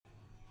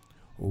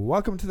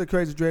Welcome to the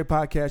Crazy Dre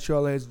Podcast Show,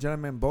 ladies and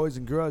gentlemen, boys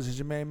and girls. It's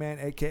your main man,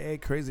 a.k.a.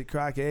 Crazy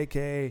Crockett,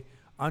 a.k.a.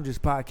 Andres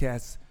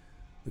Podcast.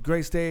 The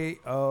great state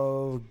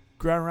of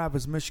Grand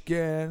Rapids,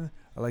 Michigan.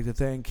 I'd like to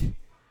thank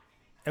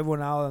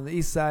everyone out on the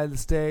east side of the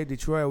state.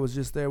 Detroit, I was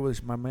just there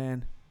with my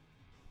man,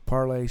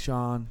 Parlay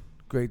Sean.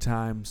 Great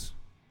times.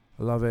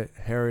 I love it.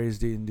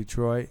 Harry's in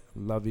Detroit.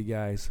 Love you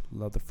guys.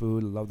 Love the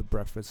food. Love the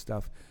breakfast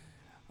stuff.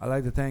 I'd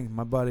like to thank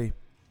my buddy,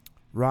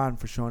 Ron,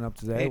 for showing up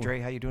today. Hey, Dre,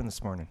 how you doing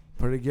this morning?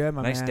 Pretty good,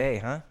 my man. Nice day,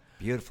 huh?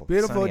 Beautiful.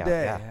 Beautiful Sunny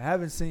day. out, I yeah.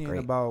 haven't seen you in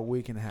Great. about a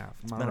week and a half.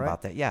 It's Am I been right?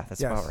 about that. Yeah,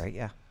 that's Yes. about right,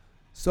 yeah.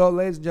 So,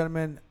 ladies and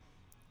gentlemen,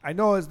 I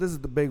know this is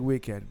the big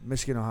weekend,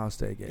 Michigan-Ohio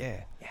State game.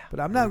 Yeah.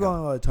 But I'm Here not we go. going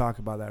to really talk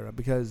about that right,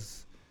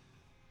 because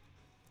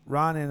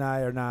Ron and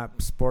I are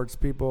not sports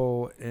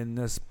people in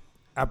this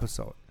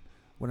episode.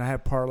 When I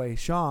have Parlay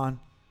Sean,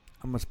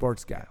 I'm a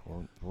sports guy.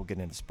 We'll get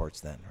into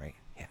sports then, right?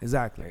 Yeah.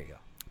 Exactly. There you go.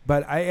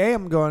 But I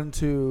am going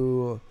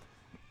to,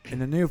 in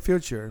the near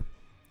future,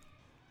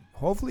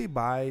 hopefully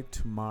by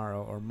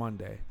tomorrow or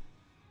Monday,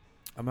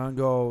 I'm going to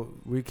go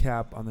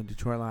recap on the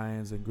Detroit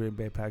Lions and Green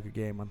Bay Packer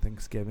game on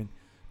Thanksgiving.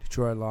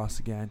 Detroit lost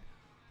again,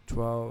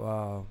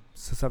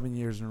 7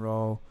 years in a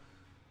row.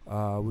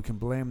 We can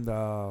blame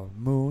the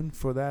moon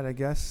for that, I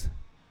guess.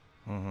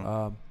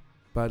 Mm-hmm.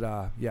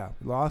 Yeah,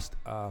 we lost.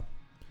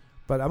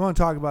 But I'm going to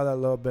talk about that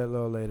a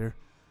little later.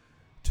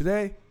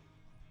 Today,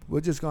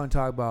 we're just going to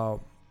talk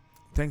about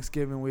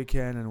Thanksgiving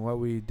weekend and what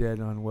we did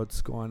and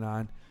what's going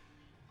on.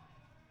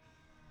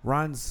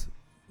 Ron's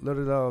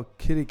little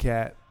kitty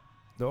cat,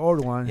 the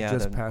older one,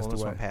 just the passed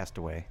oldest away. one passed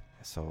away.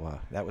 So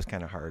that was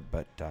kind of hard,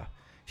 but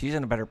she's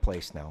in a better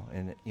place now.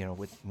 And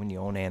when you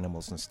own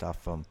animals and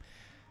stuff,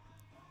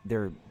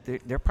 they're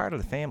part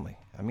of the family.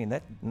 I mean,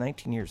 that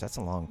 19 years, that's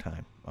a long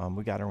time.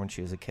 We got her when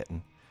she was a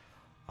kitten.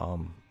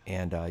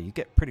 And you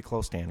get pretty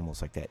close to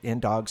animals like that,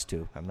 and dogs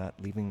too. I'm not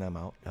leaving them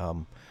out.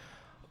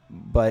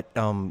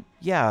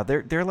 Yeah,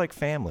 they're like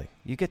family.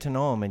 You get to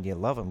know them and you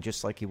love them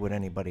just like you would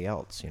anybody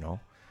else,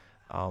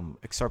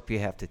 Except you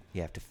have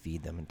to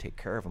feed them and take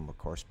care of them, of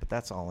course. But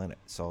that's all in it.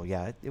 So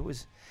yeah, it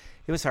was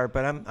hard,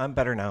 but I'm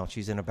better now.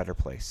 She's in a better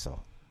place.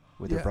 So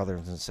with her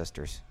brothers and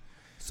sisters.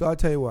 So I'll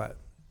tell you what,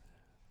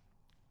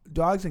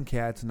 dogs and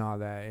cats and all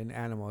that and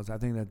animals, I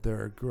think that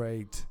they're a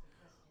great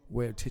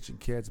way of teaching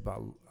kids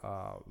about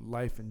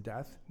life and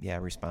death. Yeah,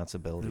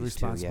 responsibilities. The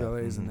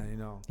responsibilities too, yeah. and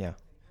that, Yeah.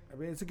 I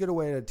mean, it's a good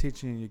way of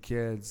teaching your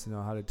kids,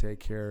 how to take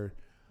care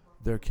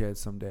of their kids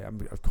someday. I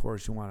mean, of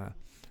course, you want to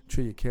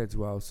treat your kids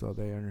well so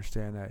they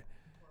understand that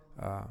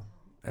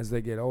as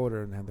they get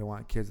older and they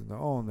want kids of their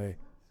own,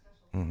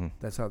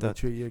 that's how they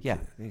treat your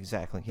kids. Yeah,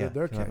 exactly. They're Yeah,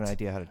 their they have an kids.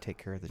 idea how to take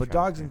care of the But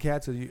child. dogs and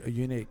cats are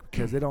unique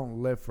because they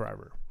don't live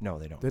forever. No,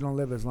 they don't. They don't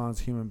live as long as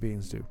human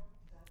beings do.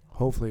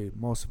 Hopefully,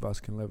 most of us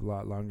can live a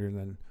lot longer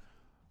than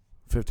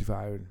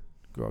 55 and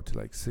grow up to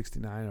like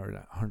 69 or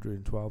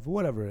 112 or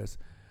whatever it is.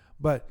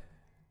 But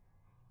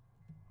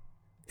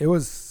it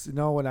was,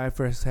 when I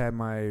first had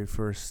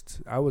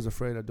I was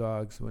afraid of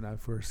dogs when I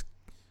first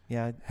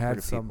Yeah, I've had heard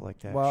of some. people like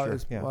that. Well,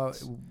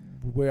 sure.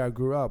 Where I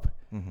grew up,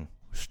 Mm-hmm.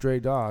 stray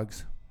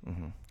dogs,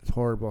 Mm-hmm. it's a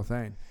horrible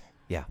thing.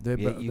 Yeah, They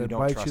you don't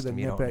bite trust you, they them.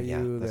 nip don't, at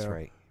yeah, you. that's they're-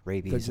 right.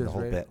 Rabies and the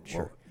whole bit.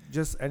 Sure. Well,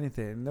 just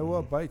anything. And they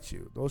will bite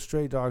you. Those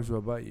stray dogs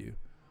will bite you.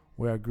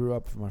 Where I grew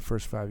up for my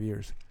first 5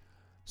 years.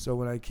 So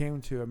when I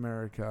came to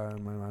America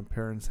and when my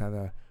parents had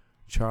a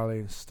Charlie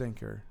and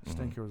Stinker.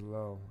 Stinker was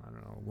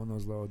one of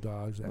those little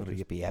dogs. That Little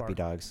just yippy bark. yappy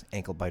dogs,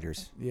 ankle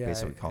biters. Yeah,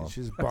 basically call and them.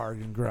 she's bark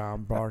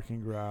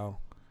and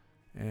growl.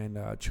 And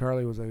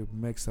Charlie was a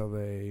mix of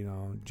a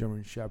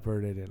German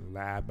Shepherd and a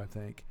Lab, I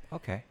think.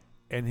 Okay.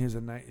 And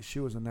she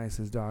was the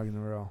nicest dog in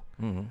the world.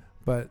 Mm-hmm.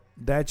 But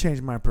that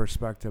changed my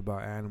perspective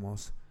about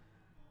animals,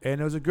 and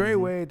it was a great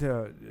way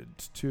to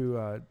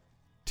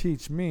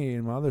teach me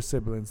and my other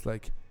siblings,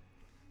 like,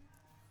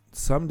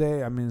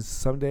 someday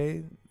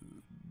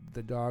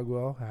the dog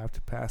will have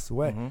to pass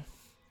away. Mm-hmm.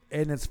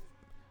 And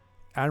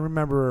I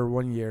remember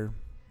one year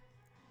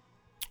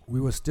we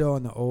were still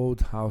in the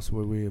old house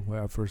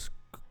where I first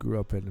grew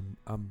up in,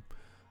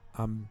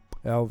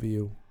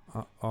 Elview,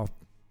 off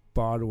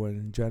Baldwin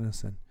and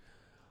Jennison.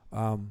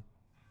 I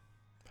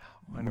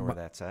know where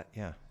that's at.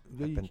 Yeah,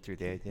 I've been through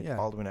the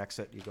Baldwin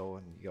exit. You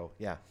go.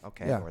 Yeah,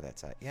 okay, I know where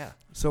that's at. Yeah.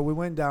 So we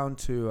went down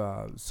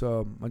to.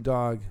 So my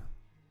dog,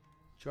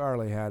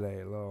 Charlie, had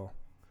a little.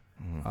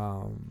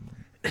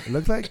 It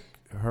looked like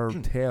her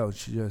tail.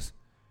 She just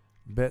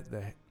bit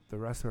the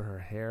rest of her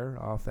hair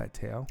off that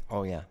tail.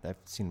 Oh yeah, I've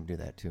seen him do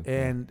that too.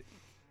 And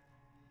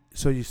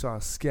so you saw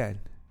skin,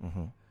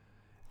 Mm-hmm.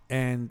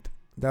 and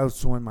that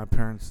was when my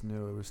parents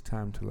knew it was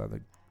time to let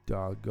the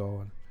dog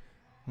go,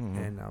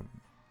 and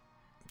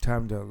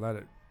time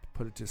to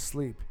put it to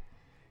sleep.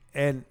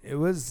 And it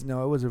was it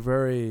was a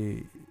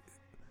very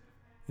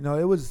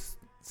it was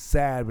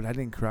sad, but I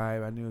didn't cry.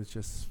 I knew it was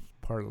just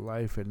part of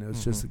life, and it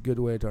was just a good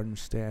way to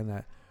understand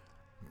that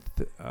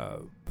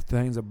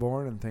things are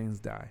born and things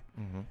die.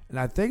 And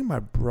I think my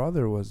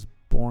brother was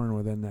born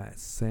within that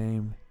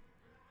same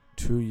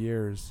 2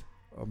 years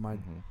of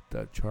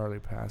that Charlie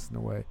passing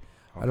away.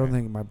 Okay. I don't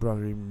think my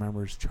brother even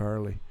remembers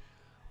Charlie.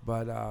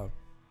 But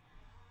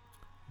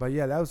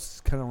yeah, that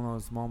was kind of one of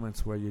those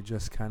moments where you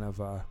just kind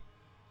of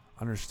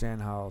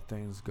understand how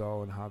things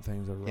go and how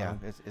things are run.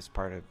 Yeah, it's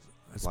part of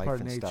It's life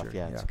part of and nature. stuff.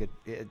 Yeah,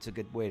 it's a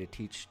good way to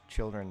teach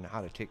children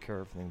how to take care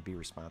of them and be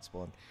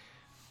responsible, and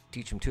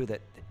teach them too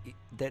that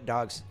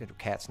dogs and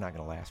cats not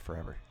going to last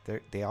forever.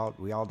 We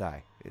all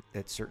die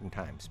at certain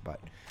times. But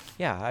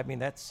yeah, I mean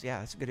that's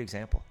a good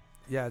example.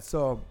 Yeah.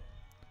 So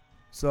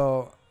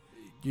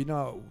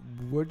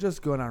we're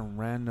just going on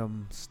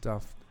random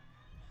stuff,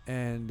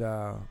 and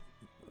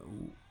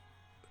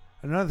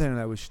another thing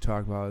that we should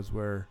talk about is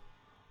where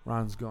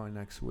Ron's going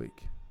next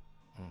week.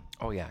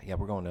 Oh yeah,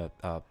 we're going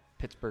to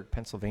Pittsburgh,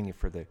 Pennsylvania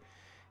for the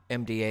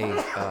MDA.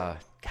 God,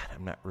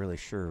 I'm not really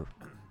sure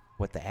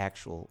what the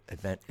actual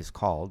event is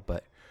called,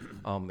 but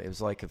it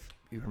was like, if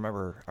you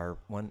remember our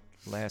one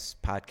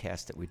last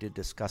podcast that we did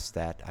discuss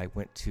that, I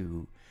went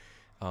to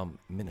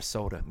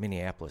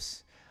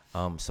Minneapolis.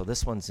 So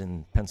this one's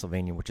in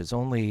Pennsylvania, which is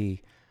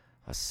only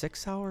a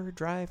 6-hour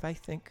drive, I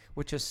think,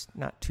 which is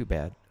not too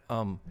bad.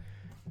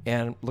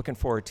 And looking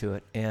forward to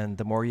it. And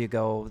the more you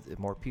go, the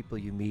more people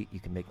you meet, you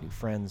can make new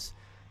friends,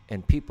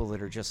 and people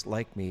that are just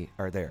like me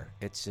are there.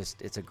 It's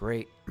a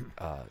great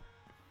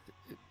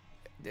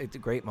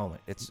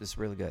moment. It's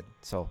really good.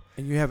 So,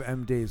 and you have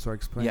MD, so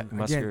explain. Yeah,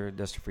 muscular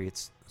dystrophy.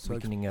 It's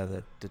weakening of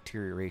the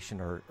deterioration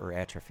or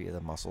atrophy of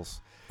the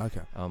muscles.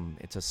 Okay.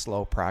 It's a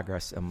slow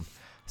progress.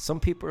 Some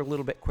people are a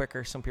little bit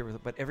quicker. Some people,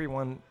 but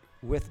everyone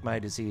with my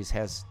disease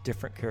has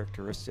different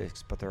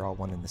characteristics, but they're all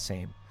one and the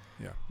same.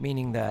 Yeah.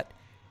 Meaning that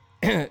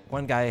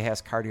one guy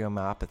has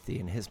cardiomyopathy,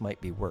 and his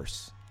might be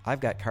worse. I've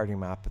got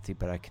cardiomyopathy,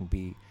 but I can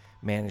be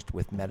managed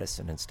with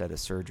medicine instead of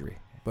surgery,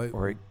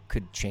 or it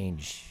could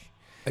change.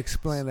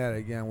 Explain that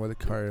again. What the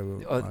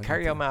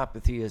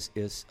cardiomyopathy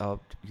is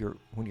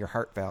when your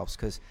heart valves,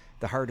 because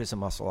the heart is a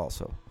muscle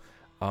also,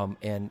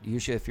 and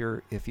usually if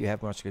you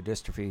have muscular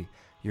dystrophy,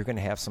 you're going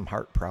to have some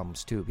heart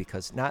problems too,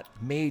 because not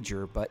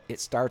major, but it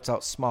starts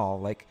out small.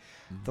 Like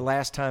the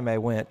last time I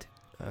went,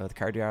 the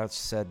cardiologist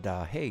said,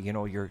 "Hey,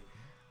 your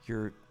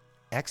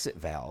exit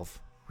valve,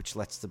 which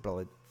lets the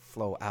blood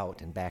flow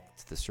out and back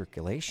to the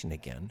circulation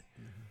again,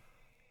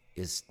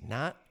 is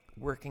not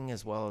working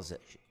as well as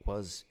it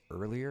was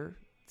earlier,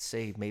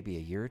 say maybe a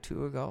year or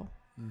two ago."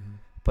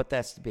 But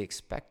that's to be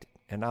expected.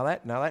 And now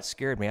that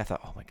scared me. I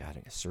thought, oh my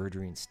God,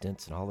 surgery and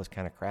stents and all this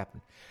kind of crap,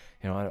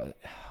 and I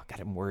got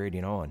him worried,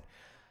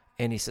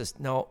 And he says,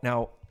 no.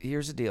 Now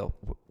here's the deal: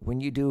 when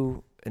you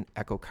do an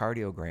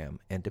echocardiogram,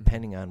 and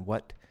depending on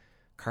what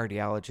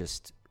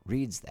cardiologist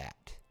reads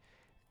that,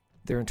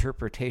 their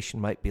interpretation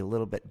might be a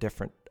little bit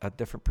different, a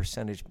different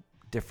percentage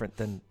different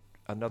than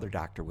another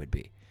doctor would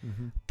be.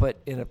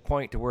 But in a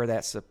point to where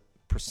that's a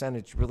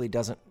percentage really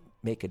doesn't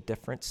make a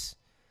difference.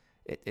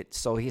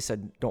 So he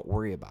said, don't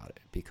worry about it,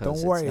 because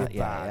don't worry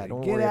about it.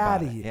 Don't Get worry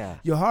out about of here. it. Yeah.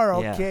 Your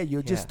heart okay.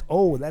 You're just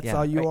old. That's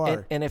all you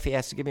are. And if he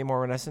has to give me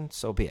more medicine,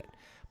 so be it.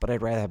 But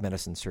I'd rather have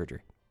medicine than surgery.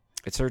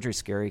 Surgery's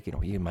scary.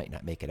 You might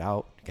not make it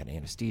out. You got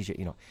anesthesia.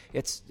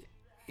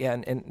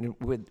 And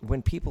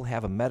when people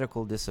have a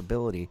medical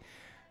disability,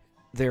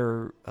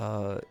 their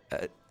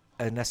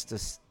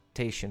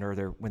anesthetization, or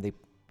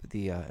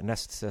the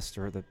anesthetist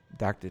or the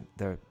doctor,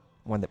 the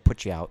one that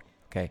puts you out,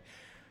 okay,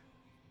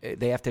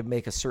 they have to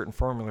make a certain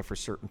formula for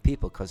certain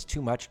people, because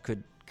too much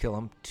could kill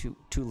them.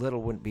 Too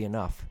little wouldn't be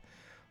enough.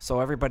 So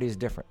everybody's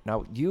different.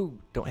 Now, you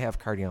don't have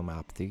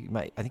cardiomyopathy.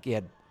 I think you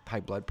had high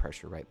blood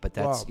pressure, right? But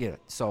that's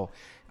so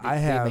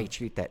they may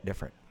treat that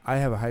different. I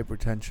have a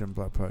hypertension,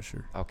 blood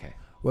pressure. Okay.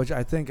 Which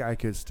I think I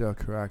could still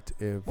correct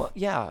if I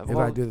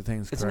do the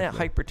things correctly. Isn't that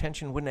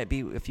hypertension? Wouldn't that be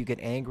if you get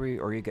angry,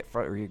 or you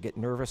get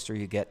nervous, or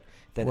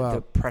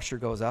the pressure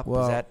goes up?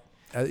 Well, is that?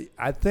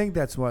 I think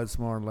that's what's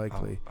more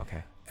likely. Oh,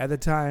 okay. At the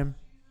time,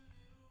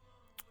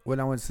 when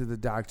I went to the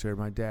doctor,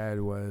 my dad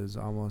was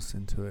almost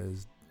into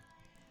his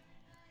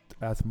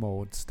death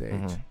mode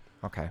stage.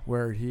 Okay.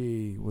 Where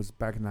he was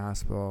back in the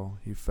hospital,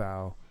 he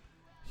fell.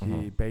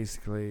 He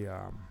basically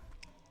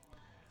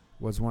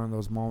was one of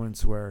those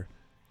moments where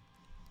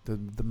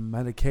the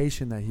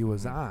medication that he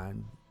was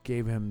on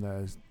gave him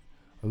the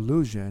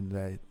illusion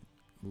that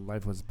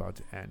life was about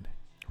to end.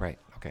 Right.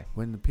 Okay.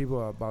 When the people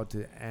are about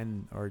to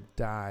end or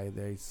die,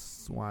 they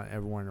want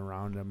everyone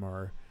around them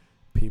or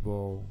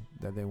people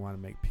that they want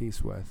to make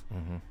peace with.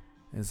 And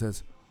it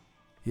says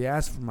he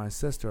asked for my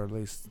sister at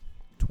least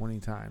 20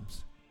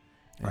 times.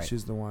 And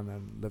she's the one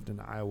that lived in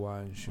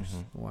Iowa, and she's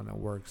the one that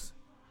works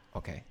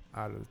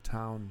out of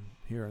town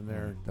here and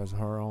there, does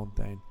her own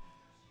thing.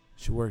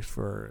 She works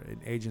for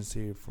an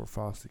agency for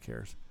foster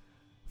care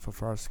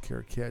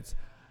kids.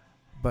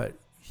 But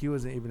he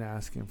wasn't even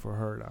asking for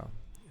her to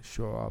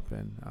show up.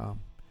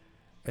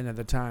 And at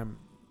the time,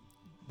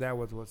 that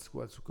was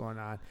what's going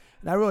on.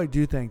 And I really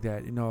do think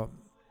that,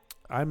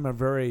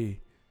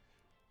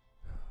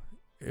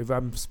 if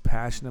I'm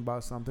passionate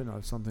about something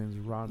or something's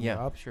rounding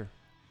up. Sure.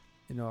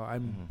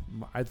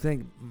 I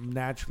think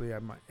naturally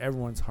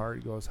everyone's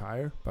heart goes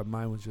higher, but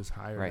mine was just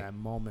higher in that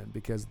moment,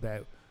 because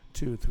that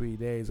 2-3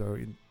 days or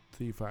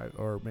 3-5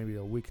 or maybe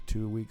a week,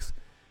 2 weeks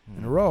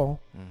in a row,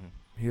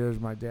 here's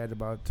my dad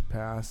about to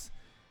pass.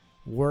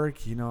 Work,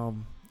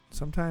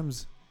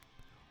 sometimes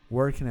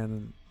working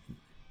and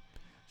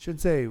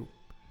shouldn't say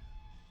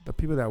the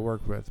people that I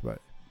work with, but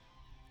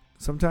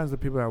sometimes the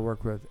people that I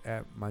work with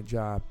at my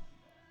job,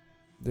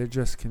 they're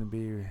just can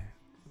be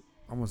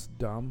almost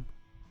dumb.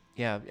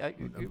 Yeah,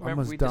 you remember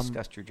almost we dumb,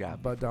 discussed your job.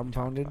 but before we talked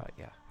dumbfounded about it.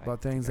 Yeah,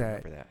 about things I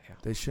that, remember that. Yeah.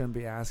 they shouldn't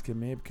be asking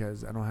me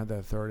because I don't have the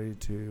authority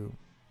to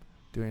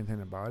do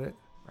anything about it.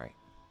 Right.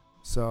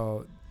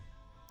 So,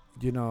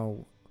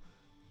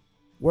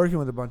 working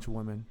with a bunch of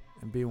women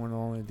and being one of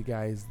only the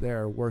guys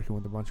there working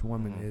with a bunch of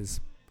women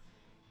is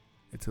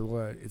it's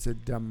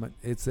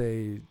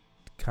a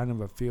kind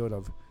of a field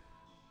of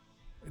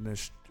in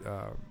this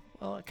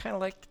Well, kind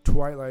of like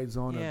twilight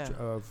zone Yeah.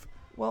 of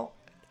Well,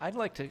 I'd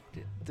like to.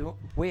 The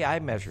way I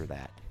measure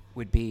that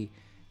would be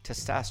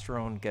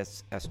testosterone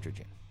gets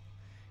estrogen,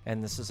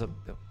 and this is a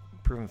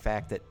proven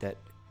fact that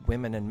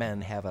women and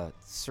men have a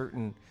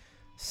certain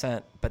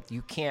scent, but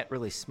you can't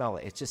really smell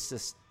it. It's just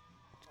this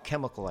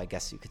chemical, I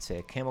guess you could say,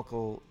 a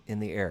chemical in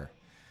the air.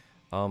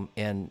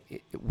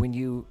 When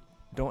you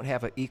don't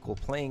have an equal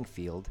playing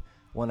field,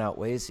 one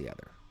outweighs the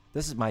other.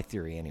 This is my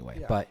theory anyway.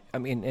 Yeah. But I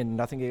mean, and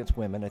nothing against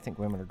women. I think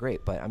women are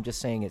great, but I'm just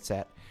saying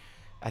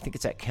I think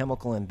it's that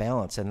chemical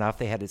imbalance. And now if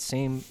they had the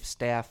same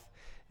staff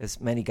as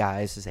many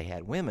guys as they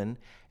had women,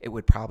 it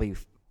would probably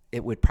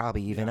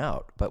even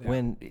out. But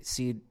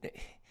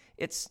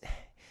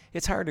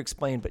it's hard to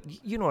explain, but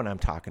you know what I'm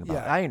talking about.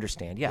 Yeah. I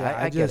understand. Yeah,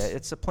 Yeah, I get it.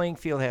 It's the playing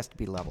field has to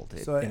be leveled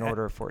in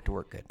order for it to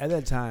work good. at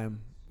that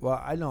time.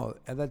 Well, I know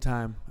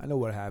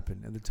what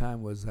happened. At the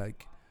time was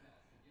like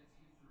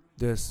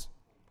this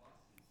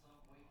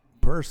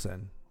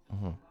person.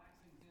 Mm-hmm.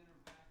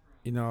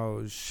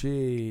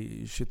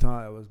 She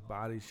thought I was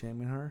body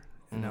shaming her,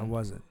 and I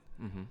wasn't.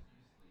 Mm-hmm.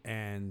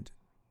 And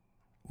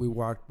we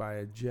walked by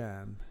a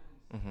gym,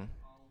 Mm-hmm.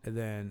 and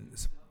then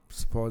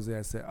supposedly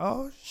I said,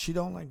 "Oh, she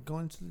don't like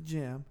going to the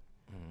gym,"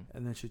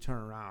 and then she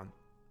turned around,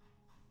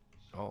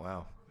 Oh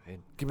wow!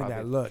 give me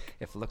that look.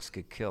 If looks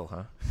could kill,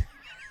 huh?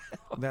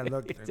 That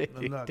look. He did.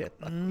 He did.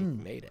 He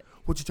made it.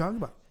 What you talking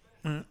about?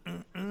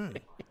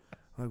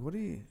 Like, what do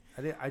you?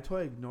 I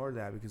totally ignored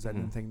that because I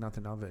didn't think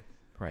nothing of it.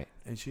 Right.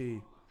 And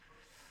she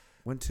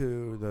went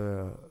to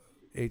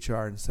the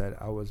HR and said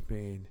I was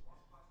being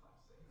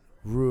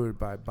rude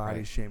by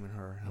body shaming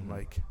her. And I'm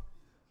like,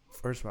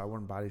 first of all, I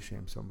wouldn't body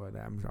shame somebody.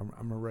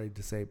 I'm already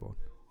disabled.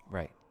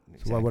 Right.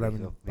 So why would I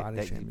So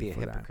body shame you'd be you a for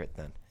that? hypocrite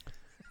then.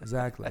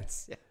 Exactly.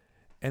 Yeah.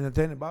 And the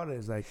thing about it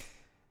is, like,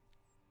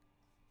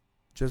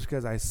 just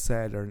because I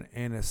said or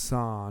in a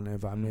song,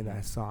 if I made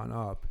that song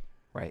up,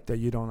 Right. that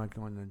you don't like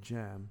going to the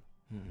gym,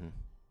 Mm-hmm.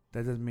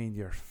 that doesn't mean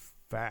you're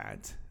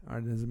fat, or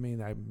it doesn't mean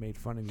I made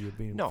fun of you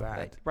being No.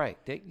 fat. Right.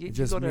 You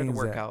just go there to means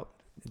work that- out.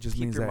 It just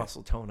Keep means your that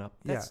muscle tone up.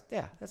 That's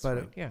but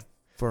right. Yeah.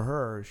 for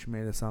her, she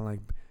made it sound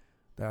like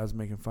that I was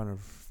making fun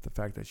of the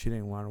fact that she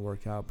didn't want to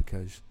work out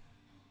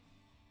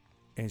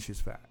and she's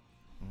fat,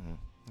 Mm-hmm.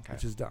 Okay.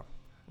 which is dumb.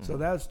 So Mhm.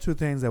 that's two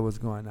things that was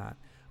going on.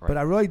 Right. But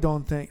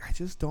I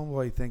just don't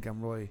really think I'm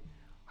really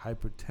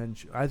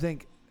hypertension. I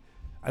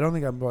don't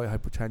think I'm really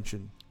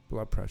hypertension,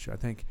 blood pressure. I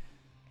think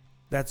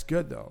that's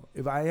good though.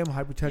 If I am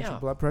hypertension, Yeah.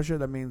 blood pressure,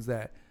 that means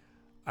that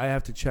I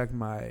have to check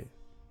my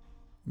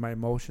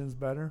emotions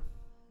better.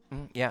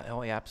 Yeah.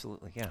 Oh, yeah.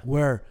 Absolutely. Yeah.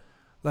 Where,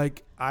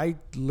 like, I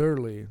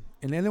literally,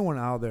 and anyone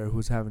out there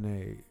who's having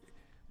a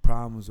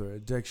problems or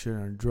addiction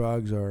or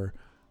drugs or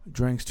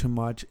drinks too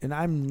much, and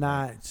I'm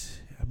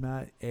not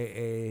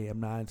AA, I'm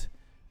not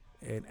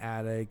an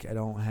addict. I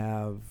don't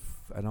have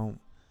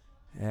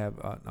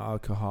an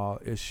alcohol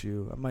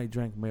issue. I might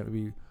drink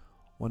maybe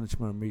one or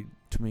too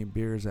many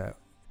beers at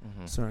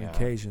certain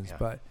occasions,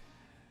 yeah.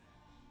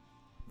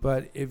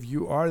 but if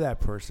you are that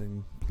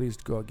person, please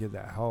go get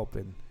that help.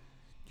 And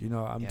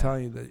I'm Yeah.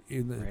 telling you that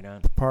in the Right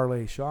on.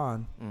 Parlay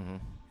Sean Mm-hmm.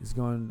 is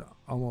going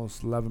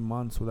almost 11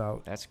 months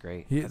without. That's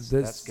great. That's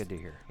That's good to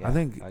hear. Yeah, I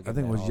think I'll it give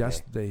that was all day.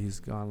 yesterday he's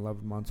gone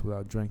 11 months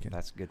without drinking.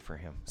 That's good for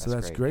him. So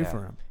that's great yeah.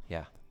 for him.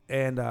 Yeah.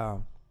 And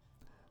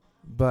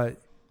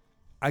but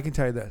I can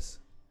tell you this: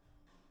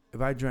 if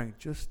I drank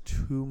just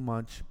too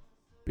much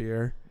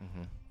beer,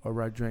 Mm-hmm.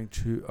 or I drink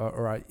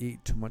or I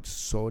eat too much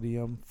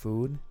sodium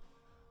food,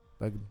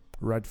 like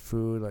red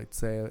food, like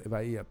say if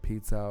I eat a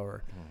pizza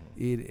or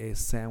eat a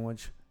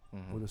sandwich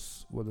Mm-hmm.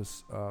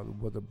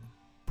 with a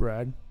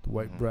bread, the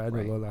white bread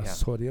Right, with a lot of yeah.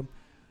 sodium,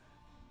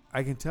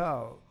 I can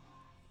tell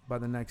by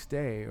the next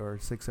day or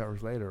 6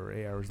 hours later or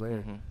 8 hours later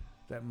Mm-hmm.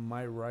 that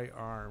my right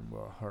arm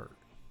will hurt.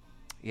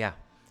 Yeah.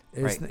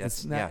 It's, Right, it's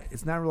that's- not. yeah.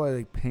 It's not really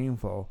like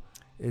painful.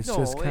 It's No,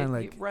 just kind of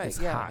like right. it's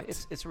yeah. hot.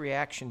 It's a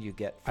reaction you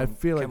get. I From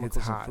feel like it's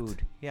chemicals in hot.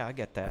 Food. Yeah, I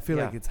get that. I feel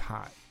yeah. like it's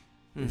hot.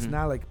 It's Mhm.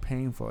 not like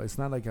painful. It's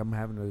not like I'm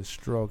having a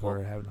stroke or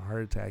Well- having a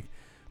heart attack,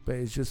 but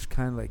it's just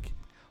kind of like,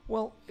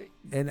 Well,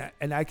 and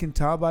I can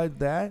tell by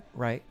that.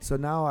 right. So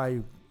now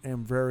I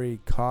am very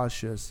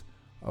cautious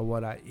of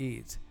what I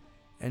eat,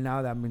 and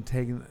now that I've been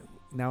taking,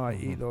 now I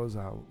eat Mhm. those.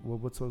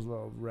 What's those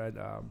little red?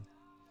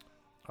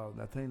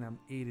 That thing I'm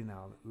eating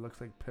now. It looks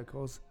like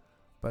pickles.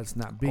 but it's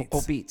not beets.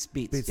 Oh, beets.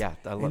 Yeah,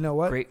 You know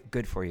what? Great,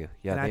 good for you.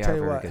 Yeah, And I they tell are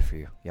you very what, good for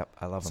you. Yep,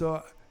 I love them.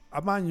 So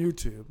I'm on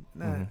YouTube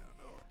Mhm.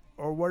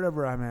 or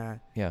whatever I'm at,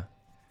 Yeah,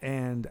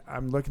 and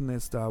I'm looking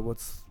at stuff.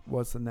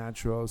 What's the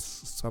natural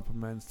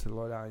supplements to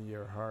lower down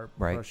your heart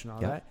Right. pressure and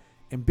all Yep. that?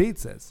 And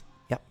beets is.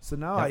 Yep. So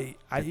now Yep.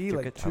 I They're eat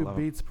like good. I 2 love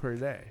 'em. beets per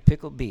day.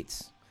 pickled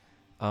beets.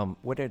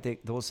 What are they?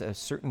 Those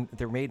certain.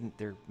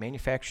 They're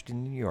manufactured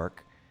in New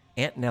York.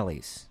 Aunt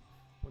Nellie's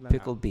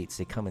pickled beets.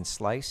 They come in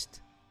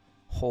sliced,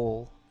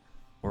 whole,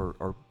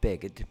 or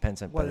big. It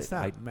depends on. Well, but it's I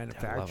not love 'em.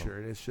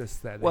 manufactured. It's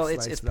just that. Well, they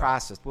it's slice it up.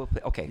 processed. Well,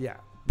 okay. Yeah,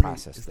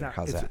 processed It's there. not.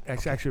 How's it's that?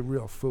 It's Okay. actually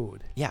real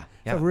food. Yeah,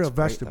 a real great,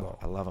 though. vegetable.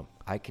 I love them.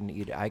 I can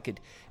eat it. I could,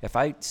 if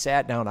I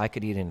sat down, I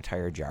could eat an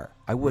entire jar.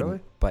 I wouldn't,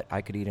 Really? but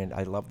I could eat it.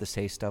 I love the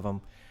taste of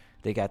them.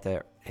 They got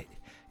the,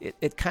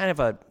 it kind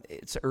of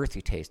it's an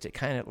earthy taste. It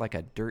kind of like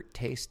a dirt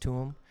taste to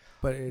them,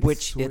 But it's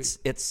which sweet.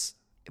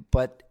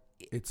 but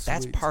It's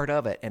that's sweet. part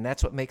of it, and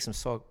that's what makes them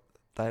so.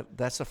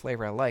 That's the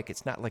flavor I like.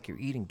 It's not like you're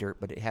eating dirt,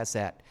 but it has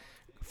that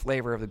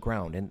flavor of the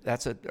ground, and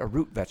that's a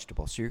root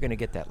vegetable. So you're going to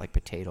get that like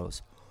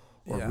potatoes,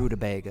 or Yeah.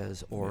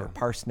 rutabagas, or Yeah.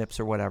 parsnips,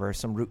 or whatever,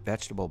 some root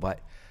vegetable. But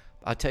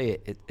I'll tell you,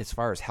 as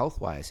far as health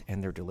wise,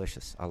 and they're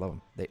delicious. I love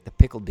them. The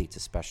pickled beets,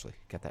 especially,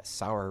 got that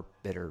sour,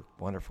 bitter,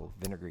 wonderful,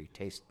 vinegary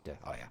taste.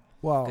 Oh yeah,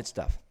 Well, good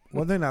stuff.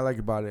 one thing I like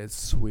about it, it's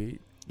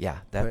sweet. Yeah,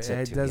 But that's it.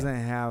 it too, doesn't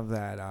yeah. have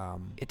that.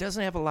 It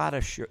doesn't have a lot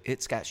of sugar.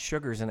 It's got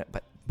sugars in it,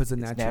 but But it's a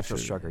it's natural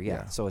sugar. sugar,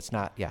 Yeah. So it's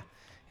not. Yeah,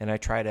 and I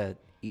try to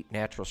eat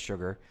natural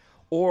sugar,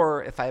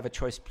 or if I have a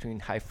choice between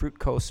high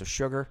fructose or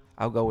sugar,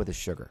 I'll go with the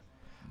sugar,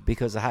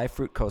 because the high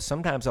fructose.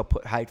 Sometimes I'll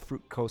put high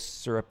fructose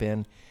syrup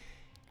in,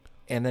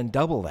 and then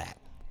double that,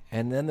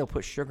 and then they'll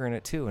put sugar in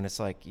it too, and it's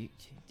like you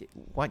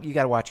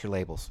got to watch your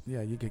labels.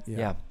 Yeah, you could. Yeah.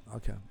 Yeah.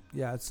 Okay.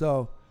 Yeah.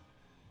 So,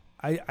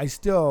 I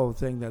still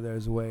think that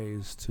there's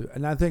ways to,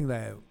 and I think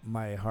that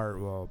my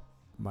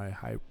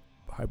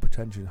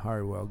hypertension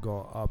heart will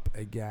go up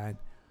again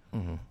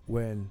Mm-hmm.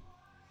 when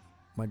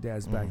my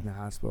dad's back in the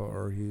hospital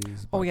or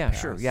he's. Oh about yeah, to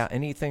sure. pass. Yeah,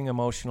 anything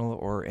emotional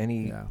or Yeah.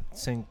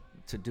 anything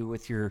to do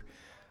with your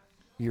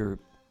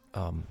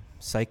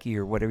psyche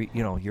or whatever,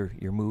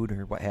 your mood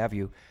or what have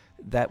you,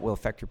 that will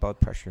affect your blood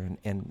pressure.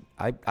 And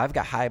I've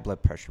got high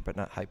blood pressure, but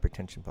not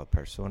hypertension blood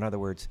pressure. So in other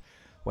words,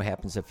 what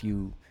happens if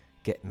you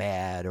get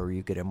mad or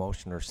you get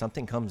emotional or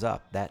something comes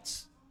up?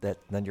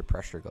 Then your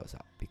pressure goes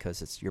up,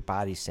 because it's your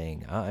body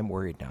saying, I'm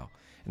worried now.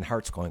 And the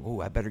heart's going,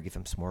 oh, I better give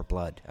him some more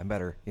blood. I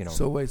better,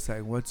 So wait a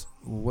second. What's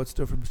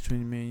the difference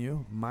between me and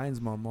you? Mine's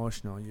more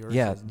emotional. Yours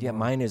is more,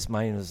 Mine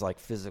is like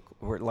physical.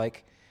 We're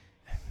like,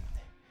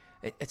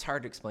 it's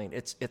hard to explain.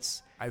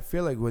 It's I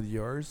feel like with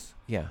yours,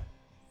 yeah,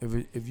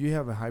 if you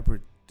have a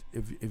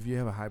if you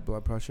have a high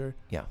blood pressure,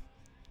 yeah,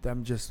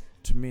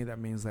 to me that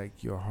means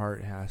like your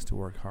heart has to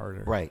work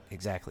harder. right,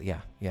 exactly,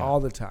 yeah. All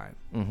the time.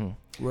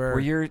 Mm-hmm. Where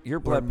your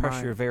blood where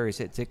pressure mine- varies.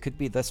 It could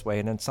be this way,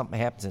 and then something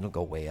happens, and it'll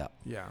go way up.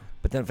 Yeah.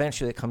 But then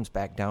eventually it comes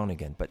back down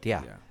again. But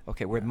yeah. Yeah.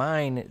 Okay. With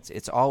mine,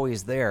 it's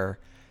always there,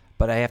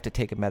 but I have to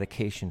take a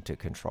medication to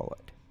control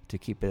it, to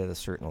keep it at a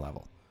certain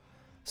level.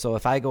 So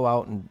if I go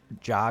out and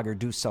jog or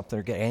do something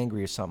or get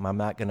angry or something,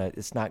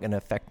 it's not gonna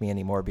affect me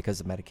anymore because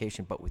of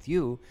medication. But with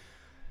you,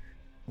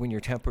 when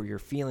your temper, your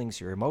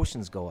feelings, your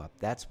emotions go up,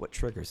 that's what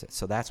triggers it.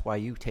 So that's why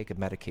you take a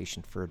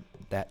medication for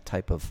that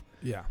type of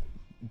Yeah.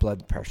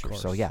 blood pressure.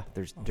 So course. yeah,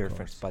 there's Of difference,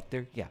 course. but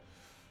there, yeah.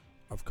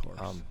 Of course.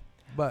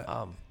 But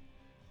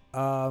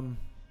um,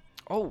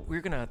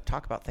 we're gonna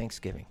talk about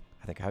Thanksgiving.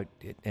 I think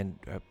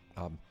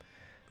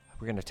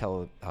we're gonna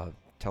tell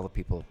the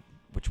people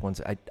which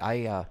ones.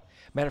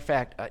 Matter of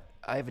fact,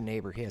 I have a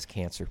neighbor. He has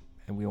cancer,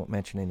 and we won't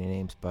mention any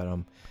names, but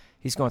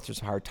he's going through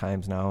some hard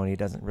times now, and he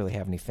doesn't really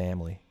have any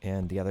family.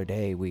 And the other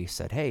day we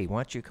said, hey, why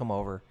don't you come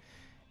over,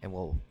 and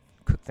we'll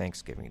cook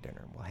Thanksgiving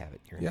dinner, and we'll have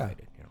it. You're Yeah.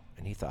 invited,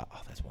 And he thought,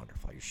 oh, that's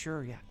wonderful. Are you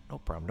sure? Yeah, no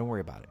problem. Don't worry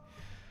about it.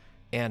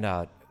 And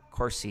of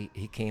course, he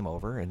came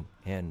over, and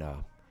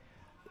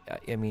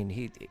I mean,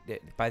 he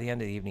by the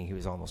end of the evening, he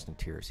was almost in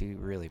tears. He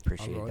really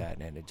appreciated really? that,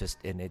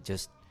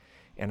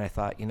 and I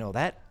thought,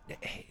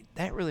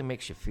 that really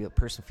makes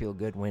person feel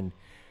good when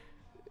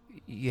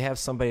you have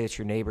somebody that's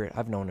your neighbor.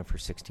 I've known him for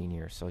 16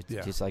 years, so it's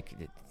Yeah. just like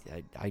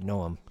I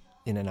know him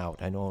in and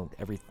out. I know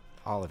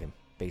all of him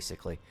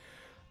basically,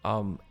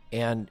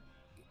 and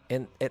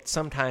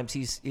sometimes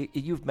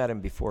you've met him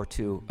before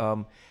too.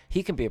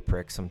 He can be a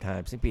prick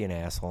sometimes. He'd be an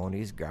asshole, and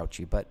he's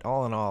grouchy. But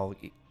all in all,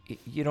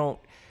 you don't.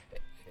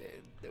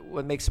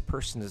 What makes a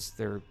person is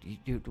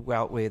you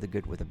outweigh the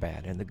good with the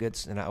bad, and the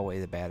good's and outweigh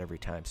the bad every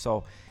time.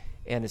 So,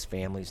 and his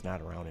family's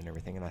not around and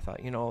everything. And I thought,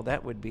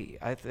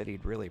 I thought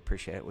he'd really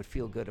appreciate it. It would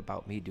feel good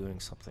about me doing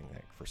something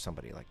for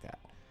somebody like that.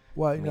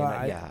 well,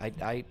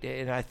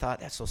 I thought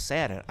that's so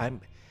sad. And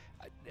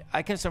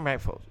I consider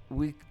myself,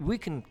 we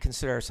can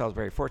consider ourselves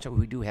very fortunate.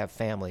 We do have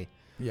family.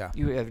 yeah.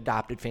 You have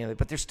adopted family,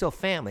 but they're still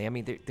family. I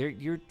mean,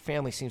 your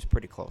family seems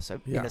pretty close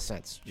in Yeah. a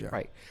sense, Yeah.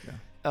 right?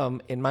 Yeah.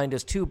 And mine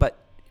does too. But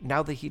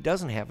now that he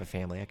doesn't have a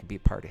family, I can be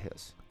part of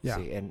his. Yeah.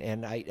 See?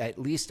 And I at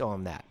least owe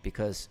him that,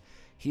 because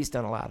he's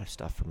done a lot of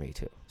stuff for me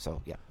too.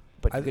 So yeah,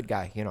 but I- good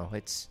guy.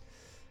 It's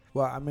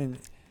Well, I mean,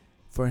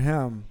 for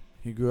him,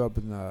 he grew up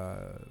in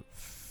the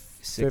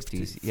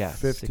 60s, yeah,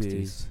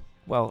 60s.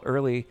 Well,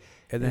 early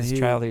and in then his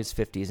childhood, his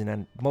 50s, and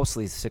then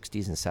mostly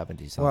 60s and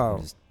 70s.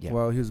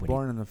 Well, he was when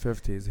born in the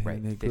 50s, right,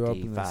 and he grew up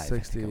in the 55, I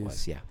think it was,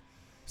 60s, yeah.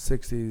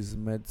 60s,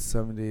 mid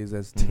 70s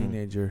as a Mhm.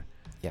 teenager.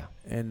 Yeah.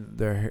 And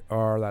there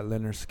are like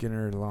Leonard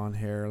Skinner, long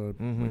hair,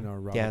 Mhm. you know,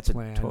 Robert Yeah, it's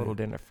Plant. a total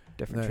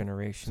different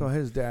generation. So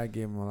his dad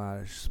gave him a lot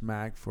of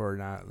smack for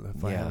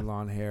having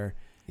long hair,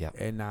 Yeah.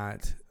 and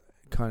not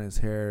cutting his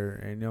hair.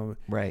 And you know,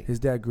 Right. his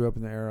dad grew up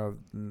in the era of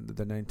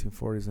the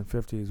 1940s and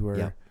 50s where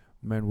Yep.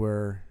 men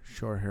wear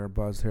short hair,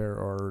 buzzed hair,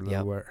 or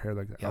Yep. wear hair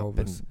like Yep.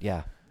 Elvis. And,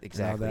 yeah,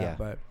 exactly. And all Yeah.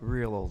 that.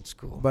 Real old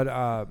school. But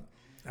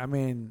I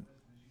mean,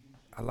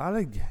 a lot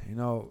of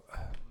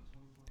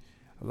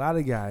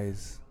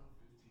guys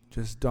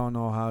just don't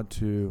know how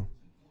to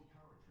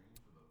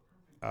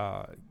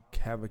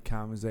have a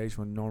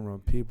conversation with normal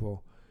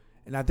people,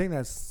 and I think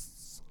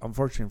that's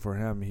unfortunate for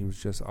him. He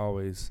was just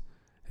always,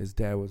 his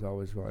dad was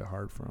always really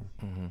hard for him,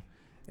 Mm-hmm.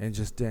 and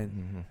just didn't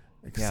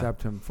Mm-hmm.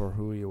 accept him for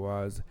who he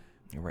was.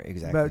 Right.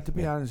 Exactly. But to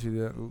be honest with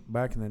you,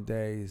 back in the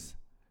days,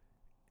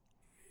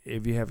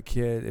 if you have a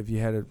kid, if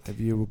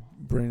you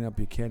bring up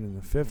your kid in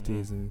the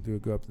 50s and you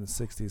go up in the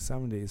 60s,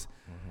 70s,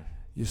 Mm-hmm.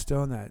 you're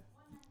still in that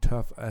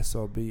tough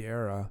SOB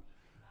era.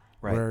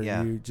 Right. Where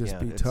yeah. you just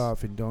be it's-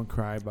 tough and don't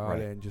cry about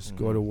Right. it and just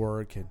go to Mhm.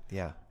 work and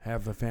Yeah.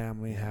 have a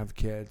family, have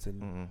kids,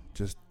 and Mm-hmm.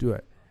 just do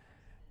it.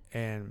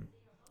 And,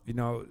 you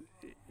know,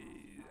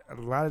 a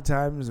lot of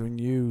times when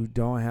you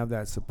don't have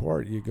that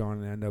support, you're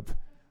going to end up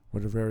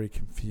with a very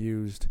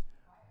confused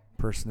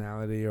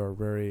personality or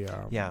very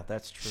Yeah,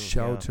 that's true.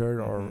 sheltered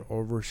yeah. or Mhm.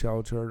 over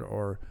sheltered,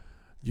 or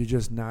you're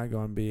just not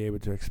going to be able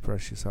to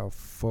express yourself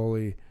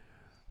fully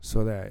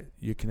so that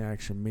you can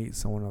actually meet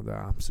someone of the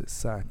opposite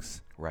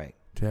sex Right.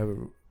 to have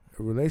a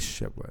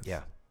relationship with.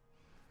 Yeah.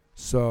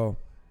 So,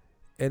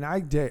 and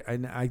I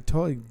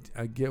totally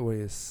get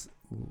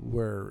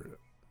where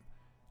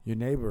your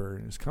neighbor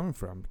is coming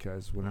from,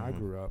 because when I Mhm.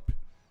 grew up,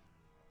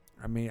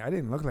 I mean, I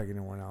didn't look like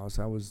anyone else.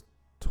 I was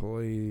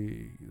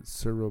totally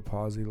cerebral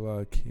palsy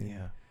looking,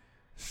 Yeah.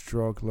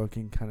 stroke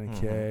looking kind of Mhm.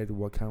 kid.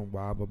 What kind of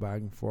wobble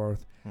back and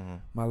forth. Mm-hmm.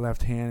 My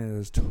left hand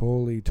is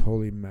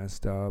totally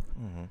messed up.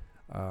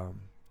 Mm-hmm.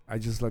 I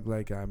just look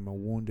like I'm a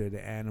wounded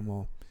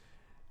animal.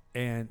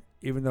 And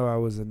even though I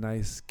was a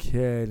nice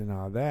kid and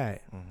all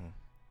that, Mm-hmm.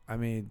 I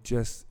mean,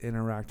 just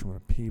interacting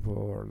with people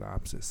or the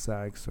opposite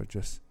sex or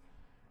just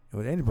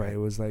with anybody, Right. it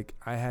was like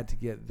I had to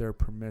get their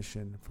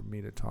permission for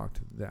me to talk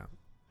to them.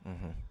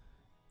 Mm-hmm.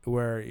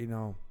 Where, you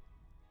know,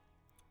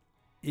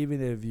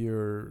 even if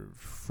you're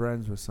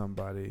friends with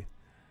somebody,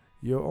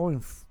 you're only,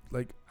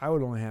 I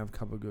would only have a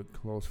couple of good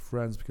close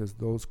friends, because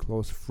those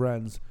close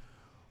friends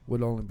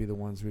would only be the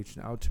ones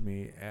reaching out to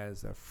me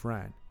as a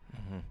friend.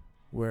 Mm-hmm.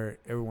 Where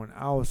everyone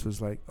else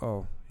was like,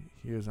 oh,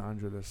 here's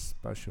Andre, the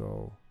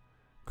special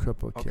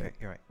crippled kid. Okay.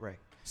 You're right. Right.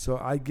 So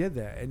I get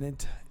that. And then,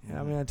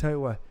 I mean, I tell you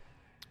what,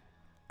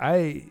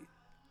 I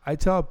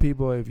tell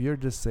people, if you're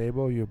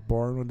disabled, you're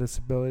born with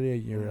disability,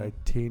 and you're a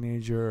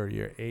teenager or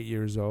you're 8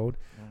 years old,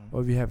 Mm-hmm.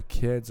 or if you have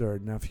kids or a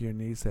nephew or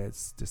niece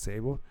that's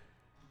disabled,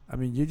 I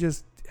mean, you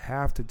just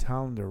have to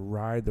tell them to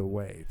ride the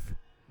wave.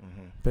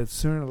 Mm-hmm. But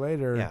sooner or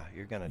later, Yeah,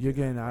 you're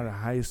getting out of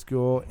high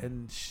school,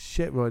 and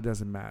shit really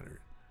doesn't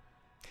matter.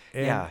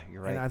 And, yeah,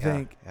 you're right. And I yeah,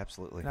 think,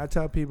 absolutely. and I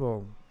tell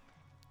people,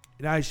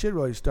 I should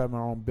really start my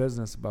own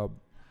business about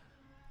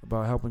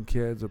helping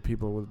kids or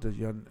people with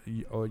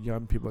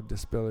young people with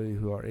disability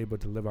who are able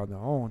to live on their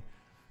own,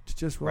 to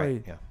just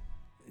really, Right.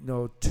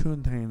 Yeah.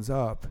 Tune things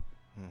up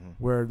Mm-hmm.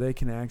 where they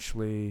can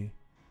actually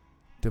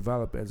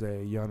develop as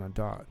a young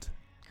adult.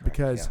 Correct,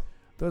 Because yeah.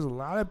 there's a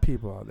lot of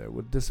people out there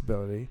with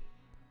disability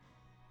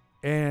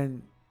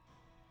and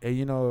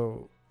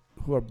who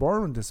are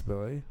born with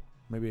disability.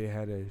 Maybe they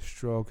had a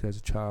stroke as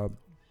a child,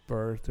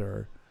 birth,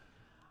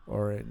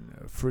 or in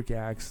a freak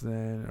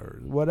accident or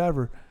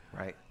whatever.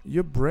 Right.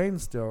 Your brain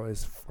still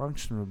is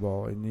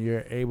functionable and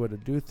you're able to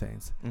do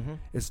things. Mm-hmm.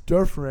 It's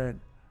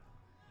different.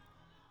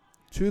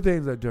 Two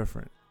things are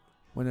different.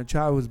 When a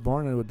child was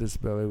born with a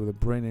disability, with a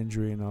brain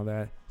injury and all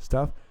that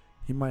stuff,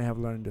 he might have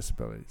learning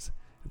disabilities.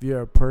 If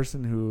you're a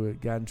person who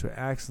got into an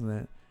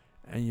accident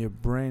and your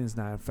brain is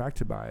not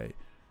affected by it,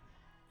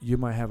 you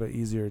might have an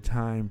easier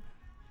time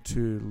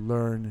to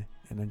learn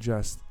and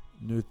adjust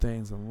new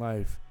things in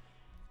life.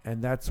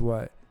 And that's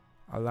what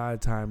a lot of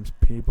times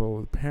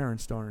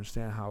parents don't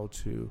understand how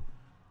to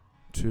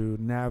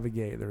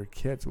navigate their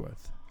kids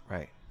with.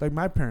 Right. Like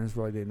my parents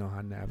really didn't know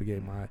how to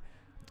navigate my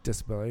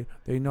disability.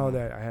 They know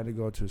that I had to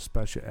go to a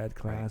special ed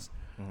class.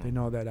 Mm-hmm. They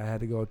know that I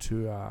had to go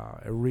to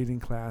a reading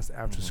class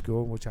after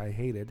school, which I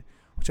hated,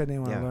 which I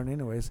didn't want to learn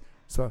anyways.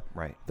 So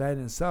Right. that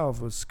in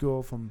itself was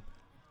school from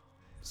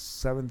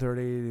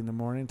 7:30 in the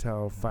morning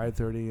till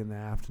 5:30 in the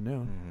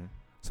afternoon. Mm-hmm.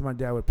 So my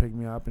dad would pick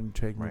me up and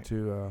take me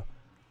Right.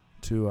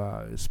 to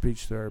a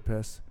speech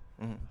therapist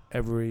Mm-hmm.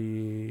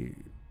 every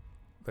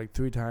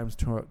 3 times,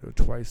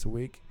 twice a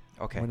week.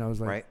 Okay. When I was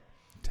right.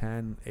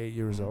 10, 8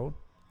 years Mhm. old.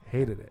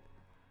 Hated it.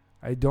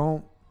 I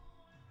don't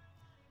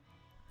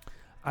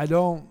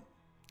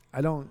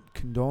I don't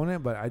condone it,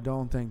 but I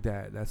don't think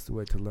that that's the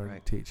way to learn Right.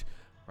 and teach.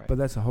 Right. But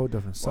that's a whole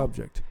different Well,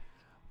 subject.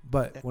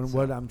 But when that's,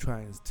 what I'm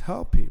trying to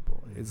tell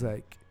people is Mhm.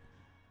 like,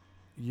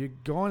 you're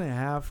going to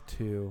have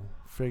to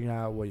figure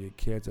out what your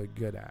kids are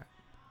good at.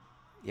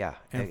 Yeah.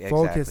 and exactly,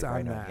 focus right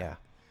on that. Yeah.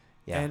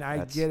 Yeah. And I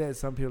that's- get it.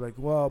 Some people are like,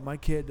 well, my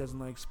kid doesn't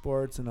like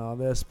sports and all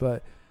this.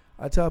 But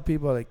I tell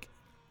people, like,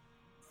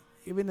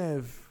 even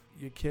if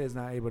your kid is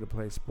not able to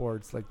play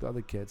sports like the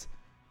other kids,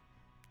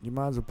 you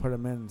might as well put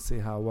them in and see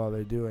how well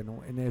they do.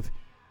 And if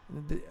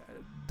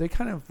they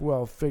kind of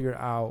will figure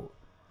out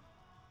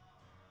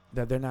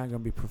that they're not going to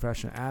be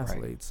professional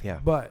athletes. yeah.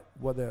 But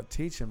what they'll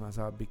teach them is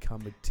how to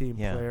become a team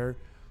Yeah. player,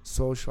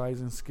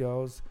 socializing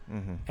skills,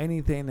 Mhm.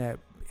 anything that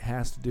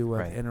has to do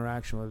with Right.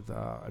 interaction with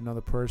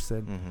another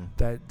person Mhm.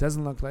 that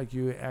doesn't look like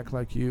you, act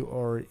like you,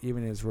 or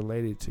even is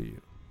related to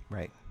you.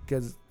 Right.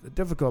 Because the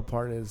difficult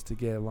part is to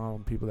get along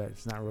with people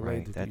that's not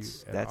related Right. to you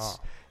at That's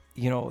all.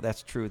 You know,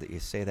 that's true that you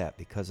say that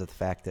because of the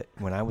fact that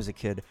when I was a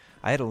kid,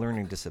 I had a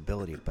learning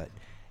disability, but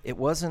it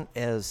wasn't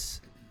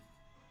as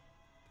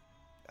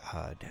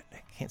I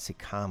can't say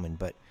common,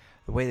 but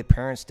the way the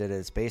parents did it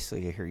is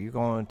basically here you're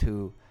going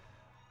to.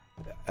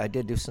 I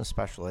did do some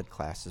special ed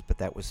classes, but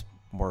that was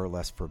more or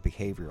less for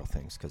behavioral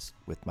things because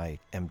with my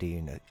MD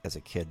and as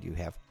a kid, you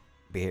have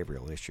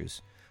behavioral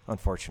issues,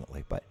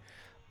 unfortunately.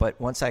 But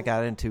once I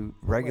got into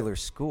regular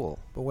school,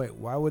 But wait,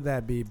 why would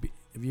that be?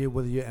 If you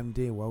with your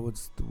MD,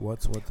 what's the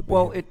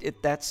well, behavior?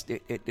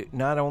 it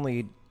not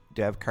only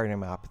do I have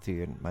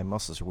cardiomyopathy and my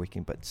muscles are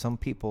weakening, but some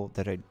people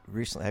that I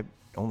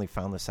only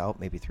found this out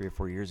maybe 3 or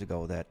 4 years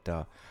ago that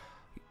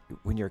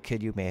when you're a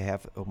kid you may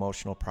have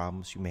emotional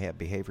problems, you may have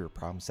behavioral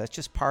problems. That's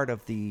just part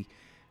of the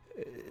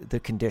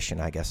condition,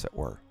 I guess it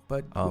were.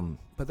 But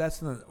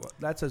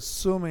that's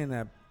assuming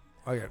that.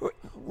 Okay,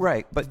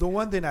 Right, but the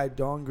one thing I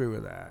don't agree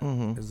with that is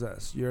Mhm.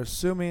 this: you're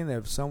assuming that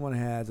if someone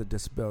has a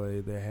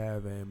disability, they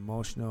have an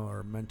emotional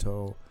or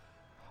mental.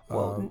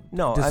 well,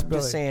 no, I'm disability.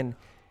 just saying.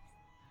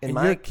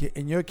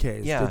 In your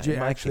case, Yeah, did you in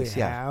my actually case,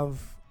 yeah.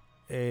 have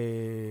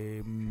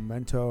a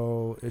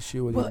mental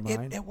issue with well, your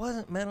mind? it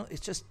wasn't mental. It's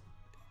just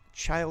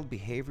child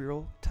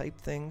behavioral type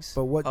things.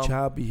 But what Um,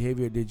 child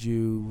behavior did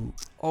you?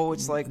 Oh,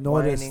 it's like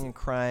notice- whining and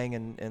crying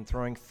and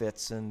throwing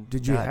fits and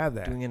Did you not have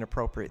that? doing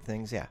inappropriate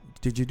things. Yeah,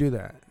 Did you do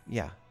that?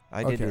 yeah,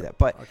 I did do Okay, that.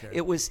 But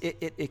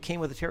okay. it came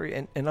with a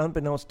terrier, and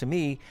unbeknownst to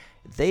me,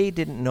 they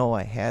didn't know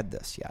I had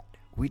this yet.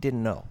 We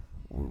didn't know.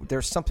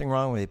 There's something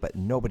wrong with it, but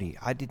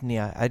I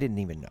didn't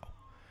even know.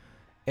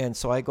 And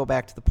so I go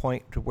back to the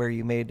point to where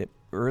you made it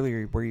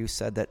earlier, where you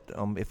said that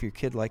if your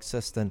kid likes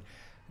this, then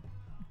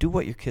do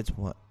what your kids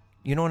want.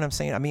 You know what I'm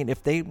saying? I mean,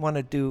 if they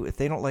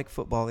don't like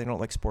football, they don't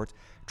like sports,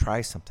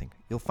 try something.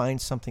 You'll find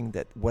something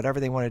that whatever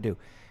they want to do,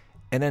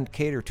 and then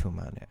cater to them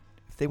on it.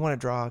 If they want to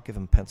draw, give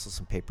them pencils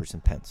and papers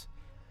and pens.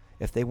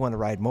 If they want to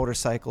ride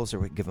motorcycles,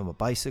 or give them a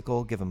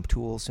bicycle, give them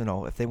tools. You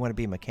know, if they want to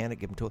be a mechanic,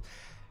 give them tools.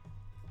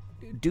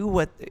 Do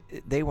what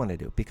they want to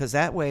do, because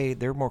that way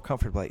they're more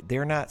comfortable. Like,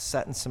 they're not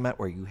set in cement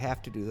where you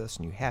have to do this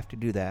and you have to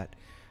do that,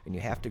 and you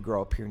have to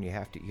grow up here and you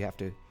have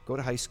to go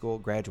to high school,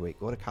 graduate,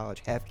 go to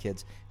college, have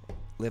kids,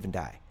 live and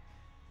die.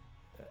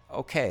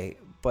 Okay,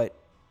 but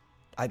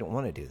I don't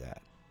want to do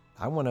that.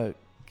 I want to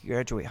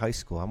graduate high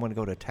school. I want to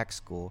go to tech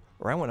school,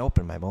 or I want to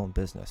open my own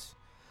business.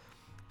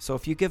 So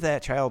if you give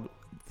that child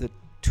the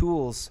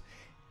tools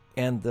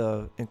and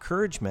the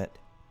encouragement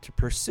to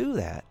pursue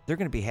that, they're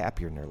going to be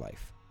happier in their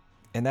life.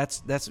 And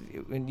that's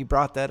when you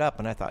brought that up,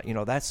 and I thought,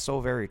 that's so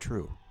very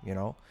true.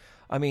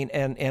 I mean,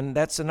 and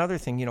that's another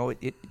thing.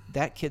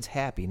 That kid's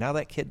happy now.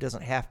 That kid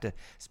doesn't have to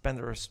spend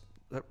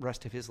the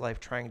rest of his life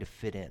trying to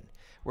fit in,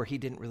 where he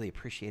didn't really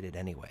appreciate it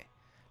anyway.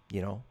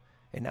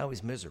 And now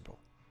he's miserable.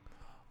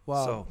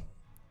 Well,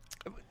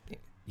 So,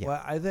 yeah.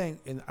 well, I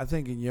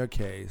think in your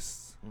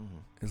case,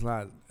 Mhm.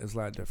 it's a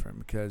lot different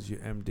because you're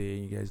MD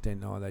and you guys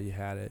didn't know that you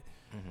had it.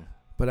 Mhm.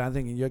 But I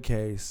think in your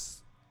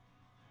case,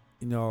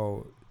 in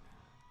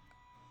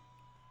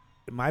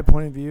my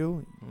point of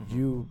view, Mhm.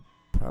 you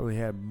probably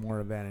had more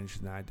advantage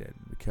than I did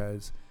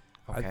because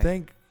I Okay.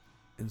 think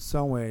in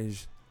some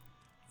ways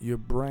your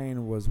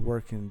brain was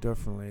working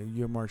differently.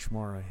 You're much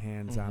more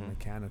hands-on Mhm.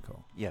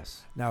 mechanical.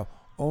 Yes. Now,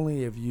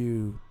 only if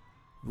you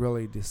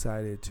really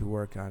decided to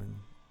work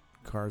on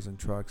cars and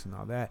trucks and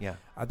all that, Yeah.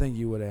 I think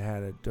you would have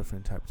had a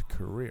different type of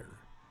career.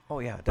 Oh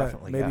yeah, But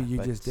definitely. maybe yeah, you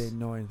but just didn't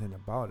know anything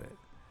about it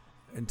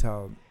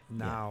until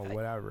now, I-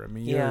 whatever. I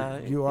mean, yeah,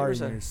 you are in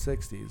there's your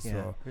 60s, Yeah.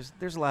 so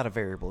There's a lot of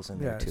variables in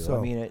there Yeah, too. so-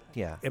 I mean,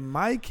 yeah. in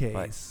my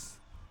case,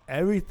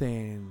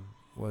 everything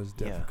was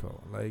Yeah.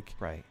 difficult.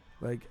 Right.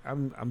 Like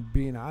I'm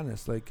being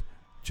honest. Like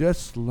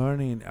just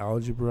learning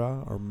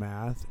algebra or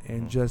math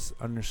and Mhm. just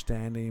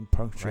understanding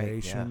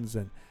punctuations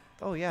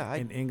Oh yeah.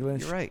 and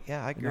English. You're right.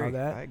 Yeah, I and all agree.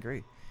 that. I agree.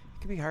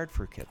 It can be hard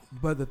for a kid.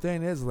 But the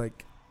thing is,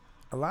 like,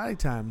 a lot of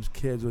times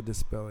kids with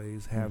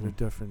disabilities have a Mhm.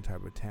 different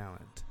type of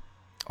talent.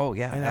 Oh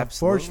yeah. And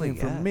absolutely.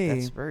 unfortunately for yeah, me-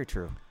 that's very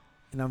true.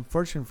 And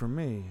unfortunately for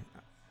me,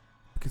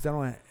 because I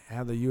don't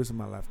have the use of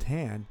my left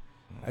hand,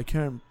 I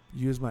can't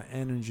use my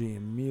energy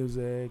in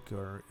music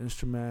or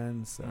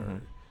instruments or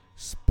Mhm.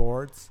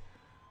 sports.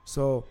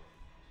 So,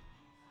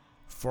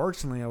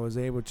 fortunately, I was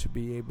able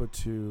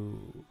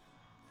to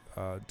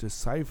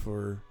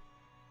decipher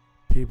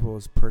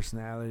people's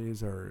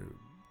personalities or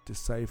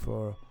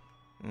decipher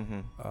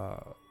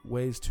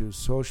ways to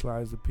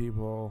socialize with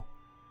people.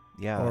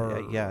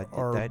 Yeah,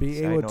 or that's,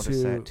 be I able noticed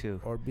to, that too.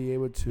 or be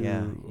able to.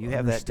 Yeah, you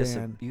have that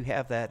understand. you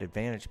have that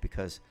advantage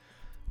because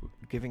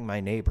giving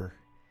my neighbor,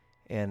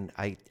 and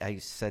I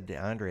said to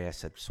Andre, I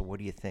said, so what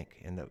do you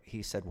think? And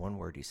he said one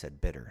word. He said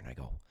bitter, and I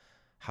go,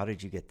 how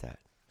did you get that?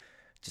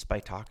 Just by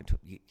talking to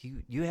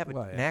him. You have a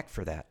knack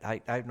for that.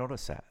 I've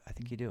noticed that. I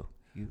think you do.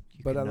 You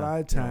but can, a lot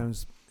of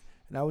times,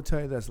 and I will tell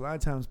you this: a lot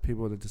of times,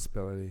 people with a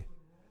disability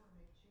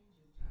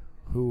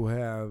who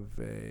are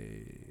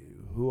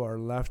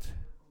left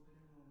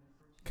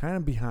kind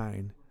of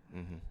behind.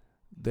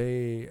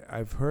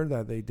 I've heard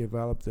that they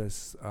develop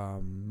this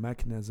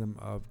mechanism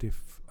of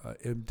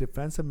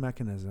defensive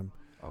mechanism,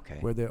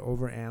 where they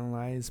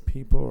overanalyze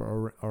people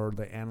or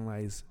they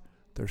analyze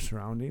their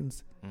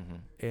surroundings,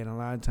 and a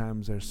lot of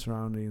times their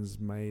surroundings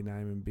may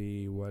not even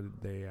be what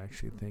they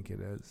actually think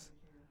it is.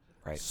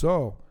 Right.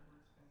 So,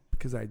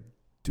 because I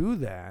do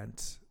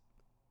that,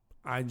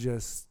 I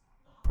just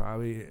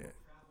probably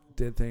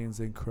did things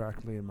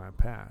incorrectly in my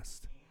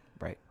past.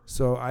 Right.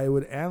 So I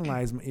would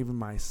analyze even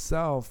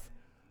myself.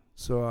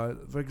 So,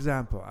 for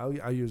example,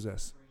 I'll use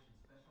this.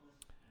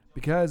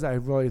 Because I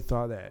really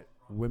thought that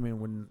women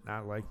would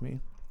not like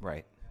me.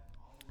 Right.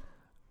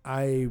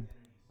 I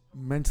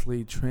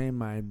mentally trained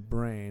my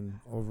brain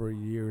over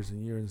years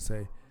and years and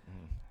say,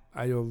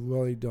 I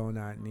really do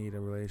not need a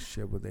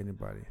relationship with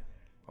anybody.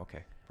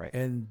 Okay. Right.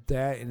 And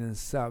that in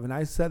itself, and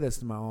I said this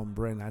to my own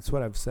brain. That's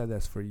what I've said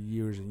this for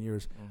years and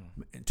years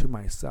to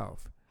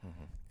myself.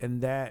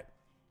 And that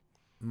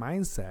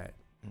mindset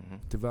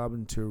developed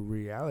into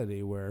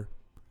reality where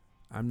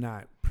I'm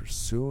not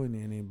pursuing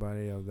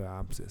anybody of the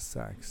opposite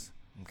sex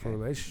for a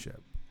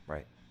relationship.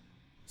 Right.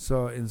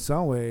 So in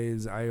some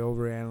ways, I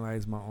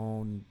overanalyzed my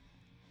own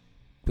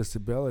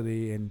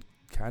disability and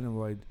kind of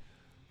like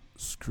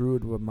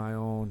screwed with my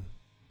own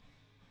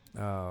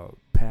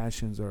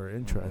passions or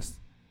interests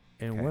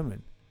in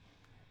women.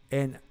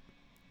 And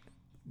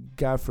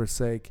God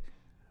forsake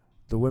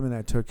the women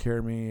that took care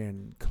of me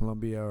in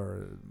Colombia,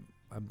 or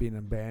being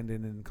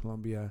abandoned in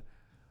Colombia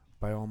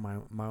by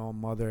my own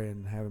mother,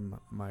 and having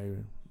my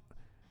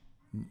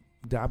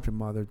adopted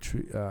mother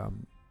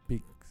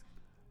be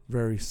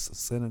very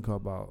cynical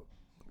about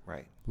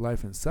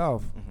life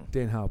itself,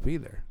 didn't help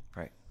either.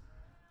 Right.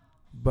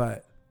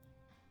 But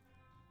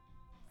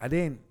I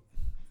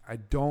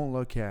don't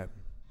look at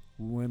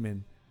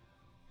women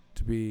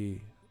to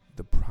be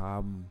the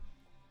problem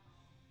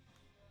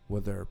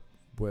with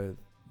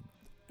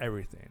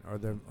everything,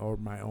 or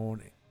my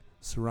own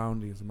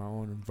surroundings, my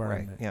own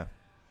environment. Right. Yeah.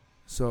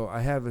 So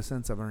I have a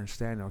sense of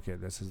understanding. Okay,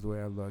 this is the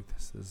way I look.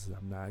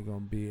 I'm not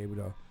going to be able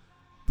to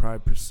probably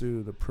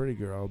pursue the pretty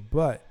girl.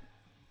 But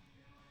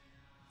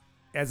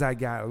as I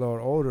got a little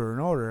older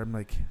and older, I'm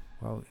like,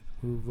 well,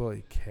 who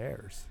really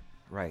cares?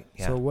 Right.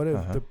 Yeah. So what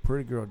if the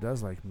pretty girl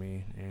does like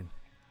me, and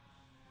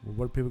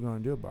what are people going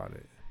to do about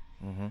it?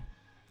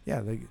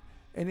 Yeah.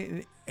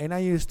 And I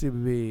used to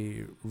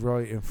be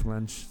really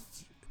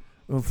influenced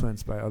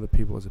by other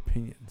people's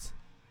opinions.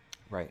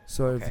 Right.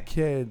 So if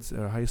kids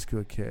or high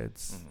school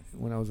kids,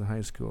 when I was in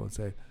high school,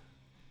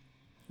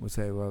 would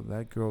say, well,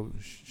 that girl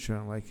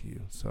shouldn't like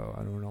you, so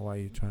I don't know why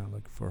you're trying to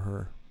look for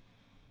her.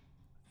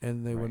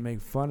 And they would make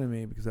fun of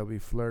me because I'll be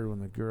flirting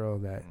with a girl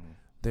that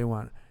they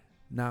want,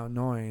 not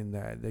knowing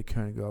that they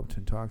couldn't go up to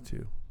and talk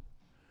to.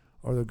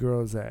 Or the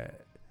girls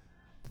that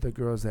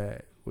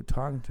were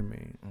talking to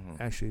me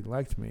actually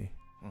liked me.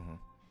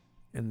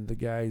 And the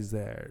guys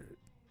that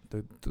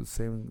the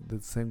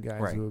same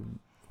guys who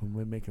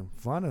were making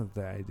fun of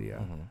the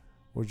idea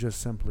were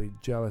just simply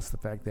jealous of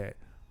the fact that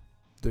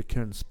they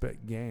couldn't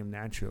spit game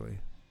naturally.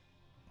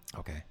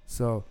 Okay.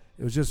 So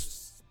it was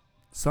just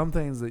some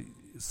things that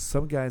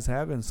some guys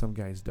have and some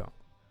guys don't.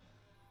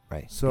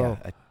 Right. So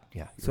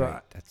so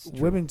right. That's true.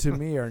 women to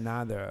me are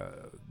not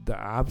the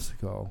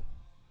obstacle.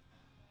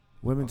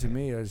 Women to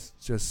me is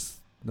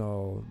just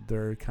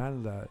they're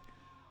kind of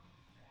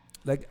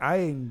like, I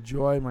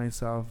enjoy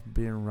myself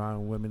being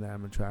around women that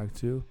I'm attracted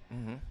to.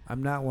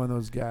 I'm not one of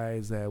those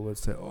guys that would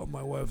say, "Oh,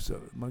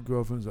 my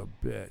girlfriend's a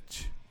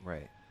bitch."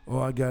 Right. Oh,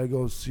 I gotta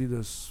go see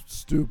this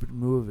stupid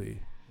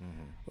movie.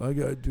 I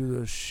gotta do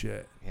this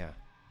shit. Yeah.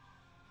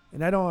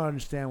 And I don't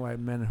understand why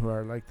men who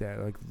are like that,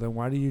 like, then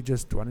why don't you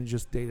just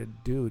date a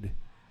dude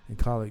and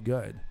call it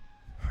good?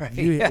 Right.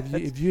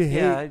 If you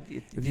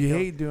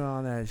hate doing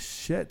all that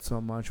shit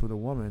so much with a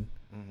woman,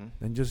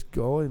 then just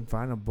go and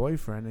find a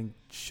boyfriend and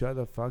shut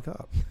the fuck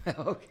up.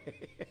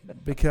 Okay.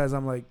 Because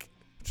I'm like,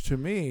 to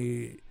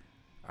me,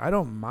 I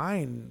don't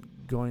mind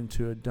going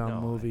to a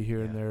dumb movie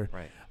here and there.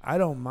 Right. I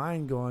don't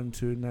mind going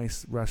to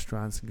nice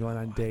restaurants and going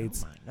on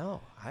dates. I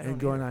don't and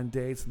going on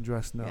dates and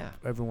dressing up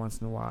every once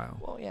in a while.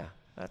 Well, yeah.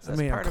 That's I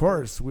mean, part of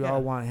course, we yeah.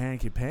 all want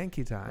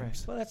hanky-panky Right.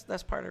 times. Well,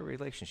 that's part of a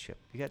relationship.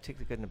 You got to take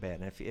the good and the bad.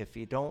 And if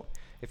you don't,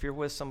 if you're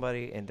with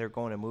somebody and they're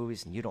going to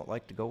movies and you don't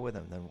like to go with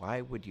them, then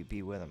why would you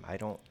be with them? I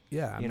don't.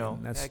 Yeah, I You mean, know,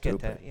 that's I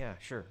stupid. get that. Yeah,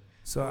 sure.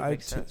 So That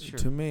makes sense, sure.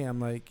 to me, I'm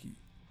like,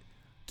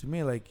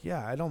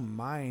 yeah, I don't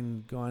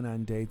mind going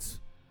on dates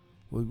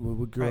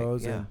with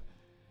girls, yeah.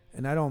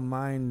 and I don't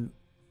mind,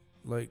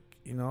 like,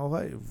 you know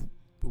what,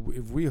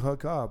 if we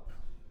hook up,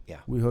 Yeah.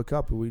 we hook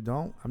up. If we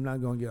don't, I'm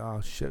not gonna get all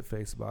shit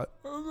faced about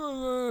it.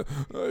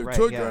 I Right,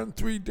 took yeah. her on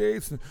 3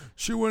 dates and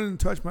she wouldn't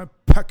touch my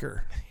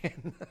pecker.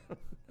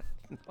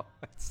 No,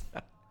 it's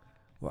not.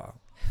 Well,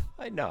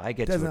 I know. I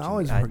get Doesn't what you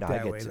always mean. work I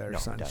that get way to- there, no, it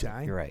doesn't.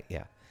 sunshine. You're right.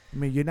 Yeah. I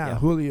mean, you're not Yeah.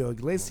 Julio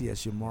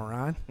Iglesias, you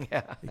moron.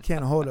 Yeah. You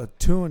can't hold a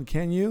tune,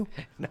 can you?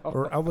 No.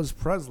 Or Elvis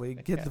Presley.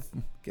 Get out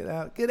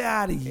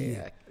of here.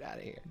 Yeah. Get out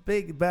of here.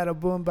 Big bada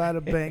boom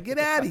bada bang. Get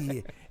out of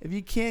here. If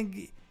you can't,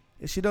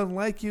 if she doesn't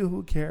like you,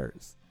 who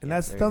cares? And Yeah,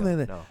 that's there you something go.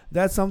 that No.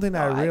 that's something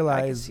that No, I I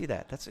realize. can see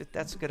that.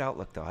 That's a good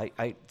outlook, though.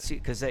 I see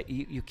because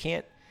you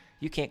can't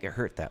get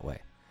hurt that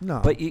way. No,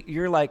 But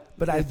you're like,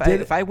 But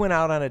if I went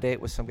out on a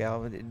date with some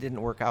gal and it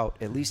didn't work out,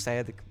 at least I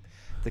had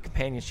the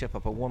companionship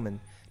of a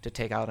woman to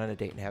take out on a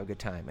date and have a good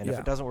time. And if Yeah.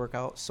 it doesn't work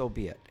out, so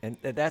be it. And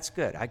that's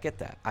good. I get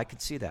that. I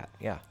could see that.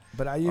 Yeah.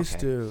 but I used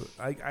Okay.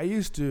 to. I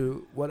used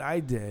to. What I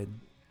did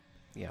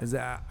Yeah. is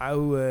that I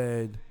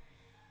would.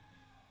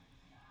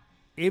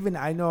 Even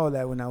I know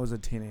that when I was a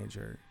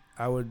teenager,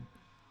 I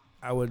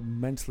would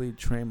mentally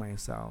train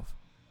myself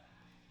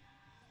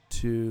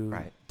to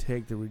Right.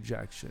 take the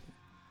rejection.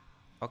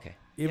 Okay.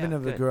 Even Yeah,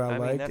 if a good. girl I mean,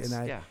 liked that's-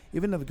 and I yeah.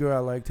 even if a girl I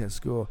liked at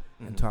school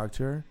and Mhm. talked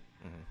to her,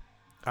 Mhm.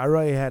 I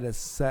already had a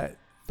set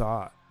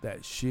thought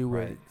that she would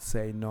Right.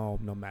 say no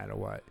matter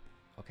what.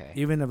 Okay.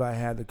 Even if I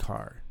had the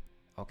car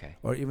Okay.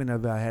 or even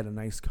if I had a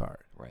nice car.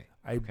 Right.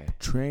 I Okay.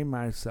 trained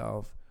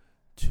myself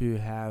to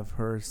have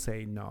her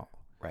say no.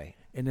 Right.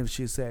 And if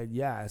she said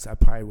yes, I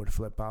probably would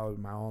flip out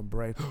in my own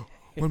brain.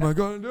 What am I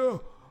going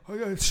to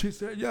do? She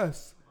said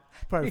yes.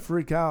 Probably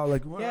freak out.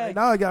 Like, well, Yeah,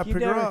 now I got to you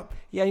pick her never- up.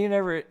 Yeah, you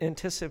never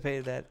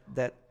anticipated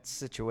that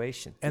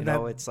situation. And you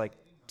know, that- it's like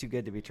too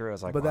good to be true. I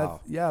was like, But wow.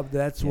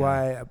 that's Yeah.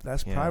 why,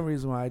 that's Yeah. probably the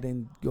reason why I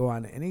didn't go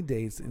on any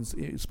dates,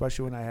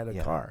 especially when I had a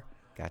Yeah. car.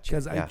 Gotcha.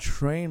 Because Yeah. I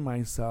trained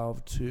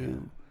myself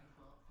to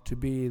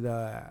be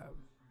the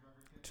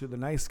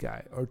nice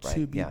guy or to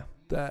Right, be yeah.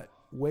 that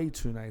way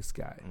too nice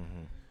guy.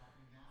 Mhm.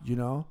 You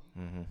know?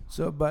 Mhm.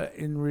 So, but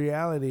in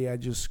reality, I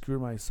just screw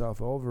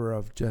myself over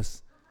of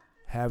just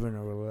having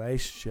a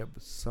relationship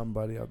with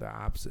somebody of the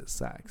opposite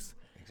sex.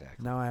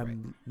 Exactly. Now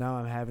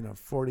I'm having a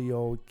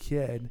 40-year-old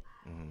kid,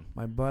 Mhm.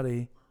 my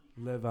buddy,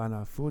 live on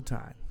a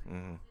futon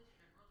Mhm.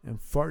 and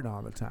farting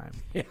all the time.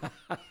 Yeah.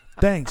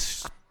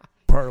 Thanks,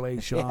 Parlay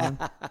Sean.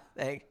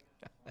 Thank.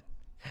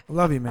 I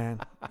love you, man.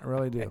 I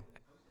really do.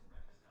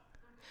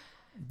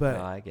 But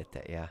No, I get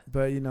that. Yeah.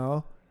 but you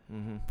know,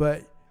 Mm-hmm.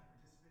 but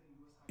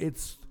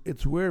it's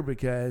weird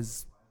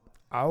because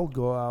I'll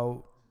go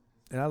out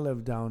and I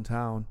live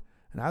downtown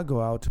and I'll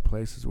go out to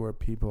places where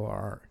people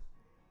are,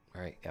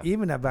 Right. Yeah.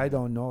 even if I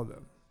don't know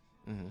them.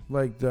 Mm-hmm.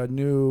 Like the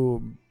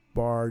new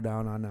bar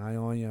down on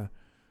Ionia.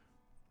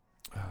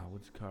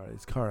 What's it called?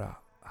 It's called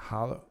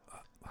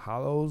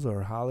Hollows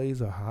or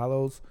Hollies or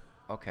Hollows.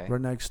 Okay.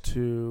 Right next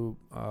to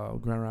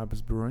Grand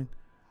Rapids Brewing.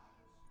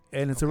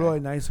 And it's a Okay. really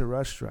nicer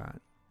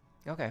restaurant.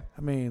 Okay.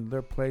 I mean,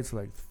 their plates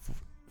like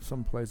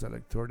some place at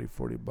like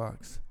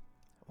 $30-$40,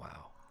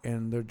 Wow.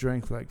 and their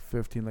drinks like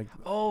 15. Like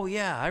Oh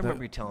yeah, I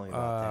remember you telling me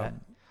about that.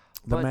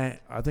 But-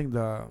 I think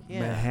the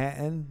Yeah.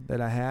 Manhattan that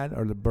I had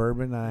or the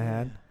bourbon that I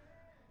had.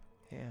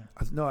 Yeah.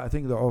 I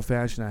think the old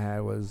fashioned I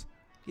had was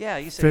Yeah,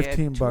 you said you had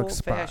 $15 two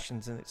spot.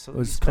 fashions in it, so it you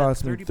was spent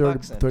cost me 30 30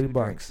 bucks on 30 two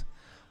bucks. drinks.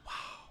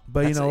 But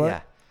you That's know a- what?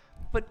 Yeah.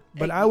 But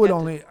But hey, I you would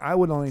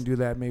got only do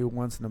that maybe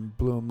once in a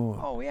blue moon.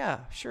 Oh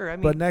yeah, sure. I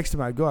mean, but next time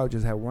I go, I'll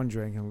just have one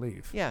drink and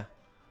leave. yeah,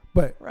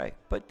 But right.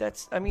 But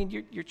that's. I mean,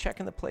 you're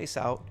checking the place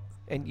out,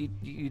 and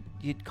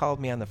you'd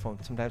called me on the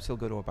phone. Sometimes he'll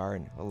go to a bar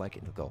and he'll like it,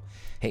 and he'll go,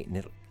 hey,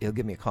 and he'll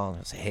give me a call and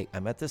he'll say, hey,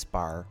 I'm at this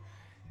bar,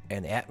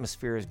 and the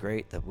atmosphere is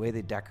great. The way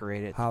they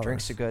decorate it, the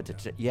drinks are good.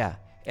 Yeah.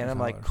 And It's I'm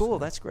like, Hollers, cool, yeah.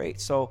 that's great.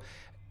 So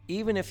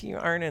even if you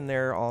aren't in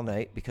there all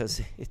night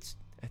because it's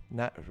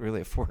not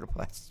really affordable,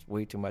 that's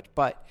way too much.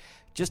 But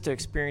just to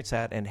experience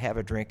that and have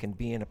a drink and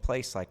be in a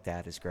place like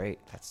that is great.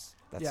 That's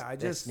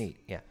that's neat.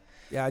 Yeah.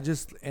 yeah,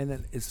 and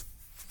then it's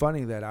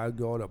funny that I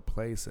go to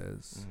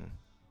places Mm-hmm.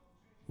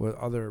 with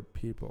other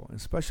people,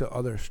 especially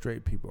other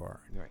straight people are.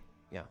 Right.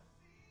 Yeah.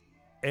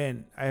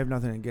 And I have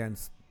nothing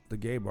against the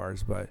gay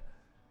bars, but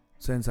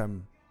since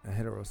I'm a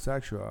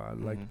heterosexual, I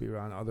like to Mhm. be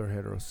around other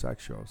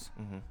heterosexuals.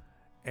 Mm-hmm.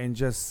 And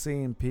just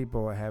seeing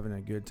people having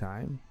a good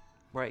time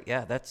Right.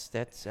 Yeah. That's.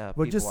 But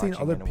people just seeing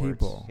watching, other in other words.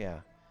 people. Yeah.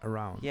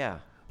 around. Yeah.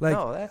 Like,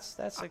 no, that's.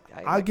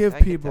 I give get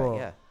that, people-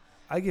 Yeah.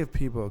 I give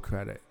people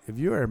credit. If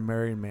you're a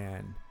married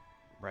man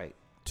Right.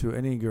 to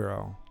any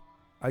girl,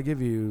 I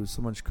give you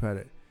so much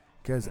credit.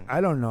 Because Mhm.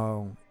 I don't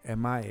know at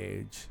my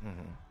age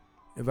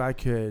Mm-hmm. if I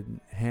could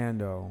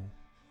handle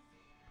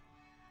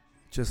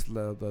just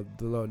the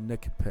little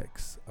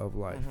nitpicks of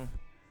life.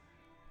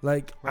 Mm-hmm.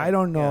 Like, Right, I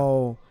don't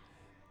know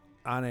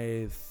on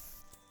a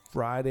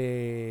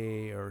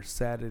Friday or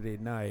Saturday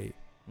night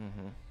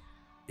Mm-hmm.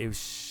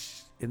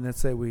 if, and let's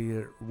say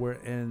we're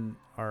in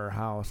our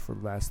house for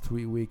the last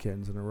 3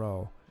 weekends in a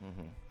row.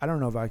 Mm-hmm. I don't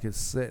know if I could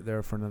sit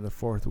there for another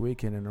 4th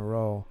weekend in a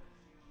row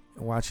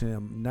watching a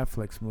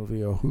Netflix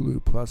movie or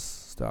Hulu Plus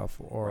stuff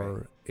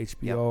or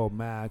HBO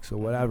Max or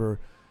whatever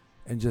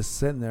and just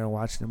sitting there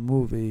watching a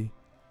movie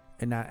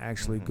and not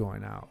actually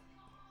going out.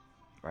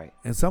 Right.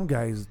 And some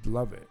guys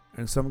love it.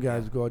 And some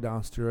guys Yeah. go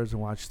downstairs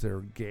and watch their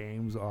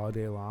games all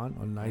day long,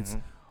 on nights,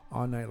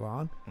 all night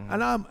long. Mhm.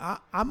 And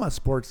I'm a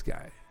sports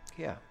guy.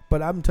 Yeah.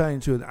 But I'm telling you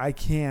the truth, I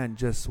can't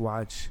just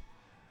watch.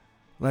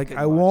 Like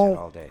couldn't I watch it won't.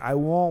 all day. I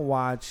won't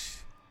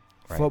watch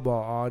Right.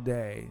 football all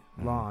day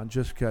Mhm. long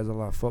just because I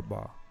love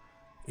football.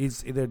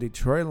 It's either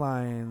Detroit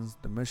Lions,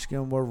 the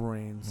Michigan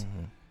Wolverines.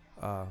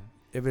 Mhm.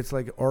 If it's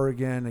like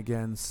Oregon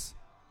against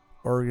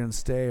Oregon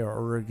State or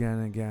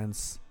Oregon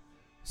against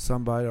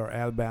somebody or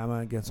Alabama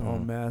against Ole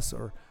Miss,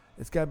 or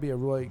it's got to be a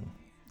really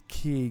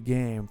key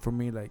game for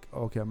me. Like,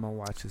 okay, I'm gonna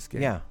watch this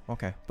game. Yeah.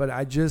 Okay. But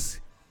I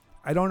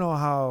don't know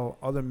how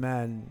other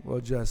men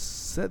will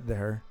just sit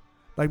there.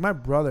 Like my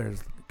brother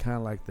is kind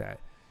of like that.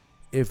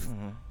 If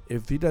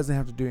he doesn't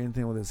have to do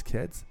anything with his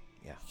kids,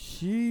 Yeah.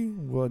 he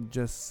will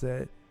just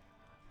sit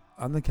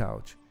on the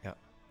couch,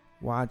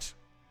 watch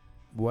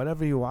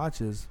whatever he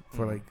watches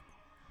for like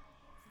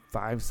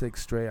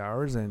 5-6 straight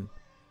hours and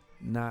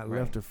not Right.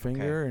 lift a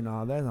finger and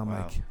all that. And I'm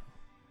Wow. like,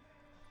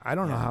 I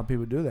don't know how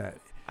people do that.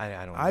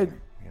 I don't. I- either.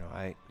 You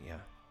know.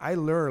 I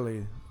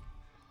literally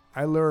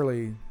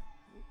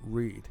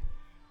read.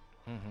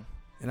 Mm-hmm.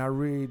 And I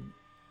read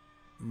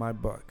my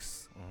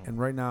books. And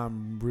right now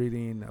I'm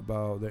reading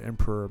about the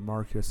Emperor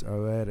Marcus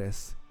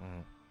Aurelius,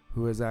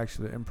 who is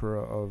actually the Emperor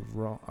of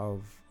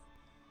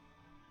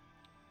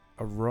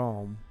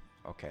Rome.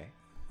 Okay.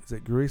 Is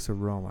it Greece or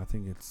Rome? I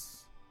think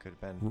it's Could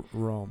have been.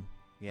 Rome.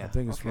 Yeah. I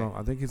think it's okay. Rome.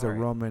 I think he's All a right.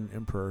 Roman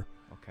emperor.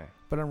 Okay.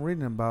 But I'm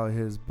reading about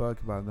his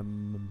book about the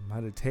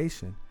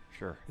meditation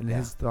Sure. and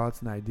his thoughts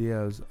and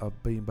ideas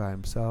of being by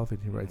himself,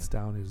 and he writes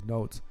down his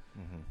notes.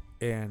 Mm-hmm.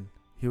 And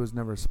he was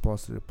never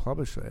supposed to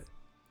publish it.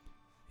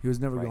 He was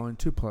never Right. going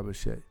to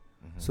publish it.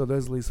 Mm-hmm. So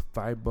there's at least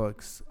 5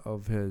 books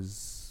of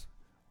his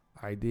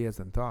ideas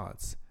and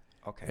thoughts.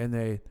 Okay.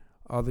 And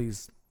all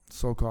these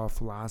so-called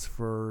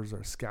philosophers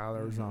or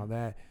scholars and all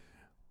that,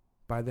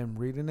 by them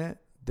reading it,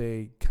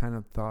 they kind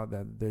of thought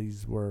that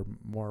these were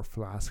more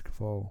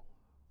philosophical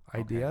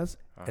ideas,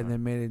 and they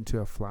made it into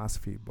a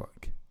philosophy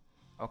book.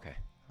 Okay.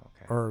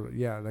 Or,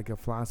 like a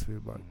philosophy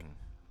book. Mhm.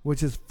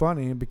 Which is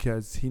funny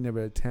because he never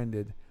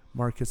attended,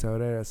 Marcus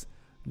Aurelius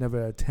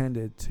never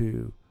attended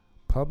to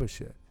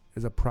publish it.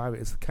 It's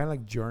it's kind of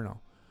like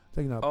journal. It's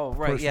like a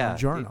personal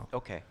journal.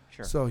 Okay.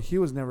 Sure. So he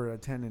was never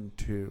attending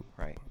to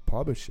Right.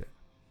 publish it.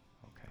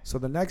 Okay. So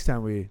the next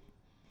time we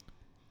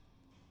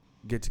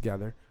get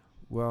together,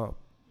 we'll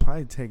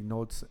probably take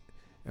notes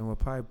and we'll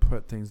probably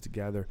put things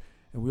together.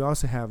 And we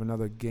also have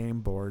another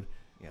game board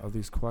of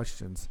these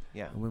questions.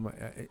 Yeah. And we might,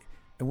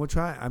 and we'll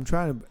try. I'm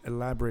trying to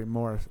elaborate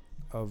more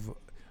of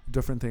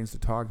different things to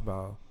talk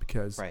about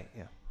because Right.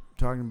 Yeah.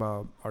 talking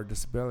about our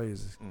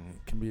disabilities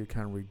can be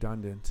kind of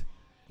redundant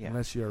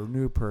unless you're a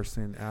new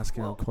person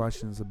asking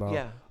questions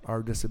about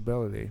our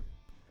disability.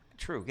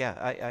 True. Yeah.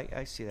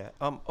 I see that.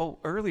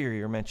 Earlier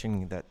you were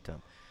mentioning that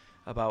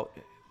about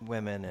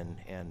women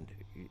and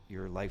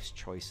your life's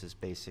choices,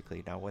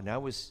 basically. Now, when I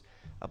was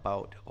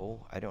about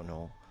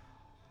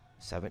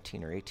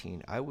 17 or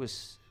 18, I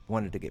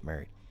wanted to get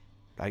married.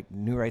 I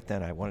knew right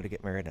then I wanted to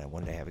get married and I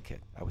wanted to have a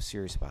kid. I was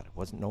serious about it.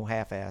 Wasn't no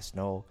half-assed,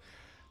 no.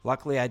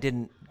 Luckily, I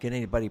didn't get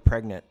anybody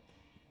pregnant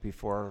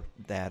before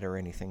that or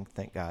anything,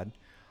 thank God.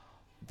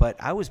 But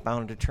I was bound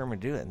and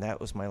determined to do it, and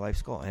that was my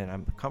life's goal, and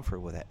I'm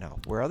comfortable with that now.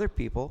 Where other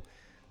people,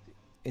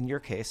 in your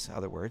case,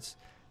 other words,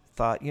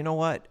 thought, you know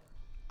what,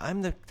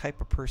 I'm the type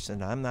of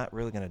person, I'm not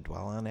really going to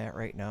dwell on that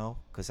right now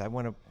because I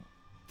want to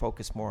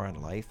focus more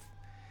on life.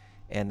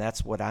 And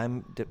that's what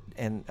and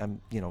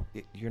I'm,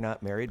 you're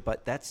not married,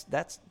 but that's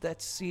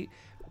see,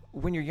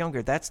 when you're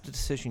younger, that's the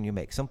decision you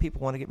make. Some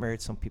people want to get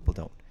married, some people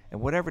don't. And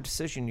whatever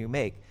decision you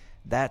make,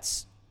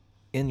 that's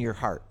in your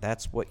heart.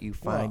 That's what you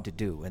find to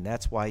do. And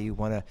that's why you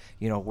want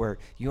to, where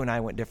you and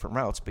I went different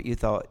routes, but you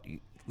thought,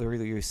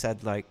 literally you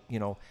said like,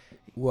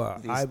 Well,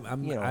 these,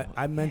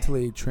 I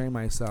mentally train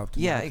myself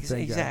to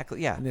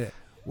exactly.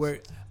 Where,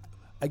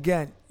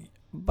 again,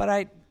 but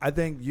I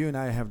think you and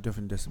I have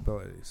different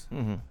disabilities.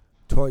 Mm-hmm.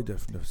 Totally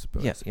different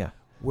disabilities. Yes, yeah.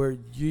 Where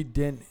you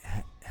didn't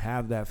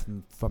have that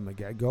from the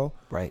get-go.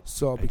 Right.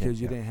 So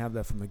because you didn't have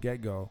that from the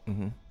get-go,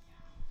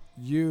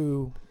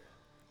 you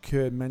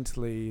could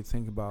mentally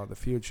think about the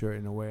future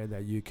in a way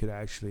that you could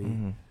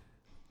actually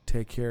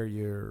take care of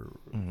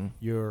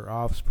your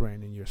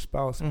offspring and your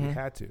spouse if you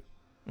had to.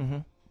 Mm-hmm.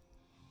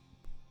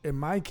 In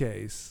my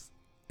case,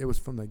 it was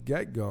from the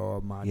get-go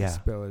of my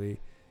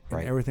disability,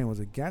 and everything was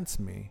against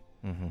me.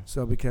 Mm-hmm.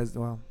 So because,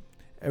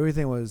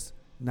 everything was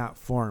not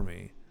for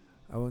me.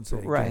 I wouldn't say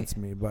against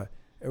me, but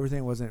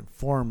everything wasn't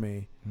for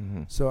me.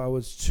 Mm-hmm. So I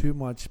was too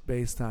much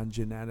based on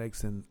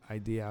genetics and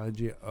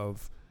ideology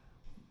of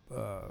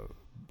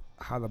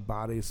how the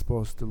body is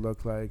supposed to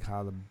look like,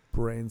 how the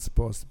brain's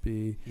supposed to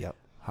be, Yep.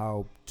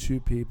 how two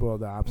people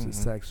of the opposite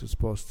Mhm. sex are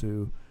supposed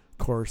to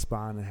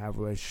correspond and have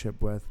a relationship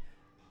with.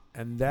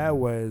 And that Mhm.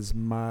 was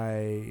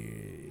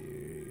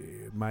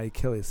my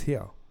Achilles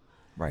heel.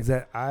 Right. Is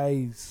that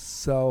I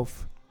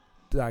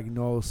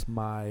self-diagnose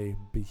my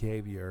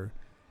behavior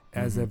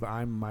as Mhm. if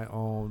I'm my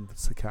own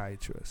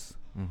psychiatrist.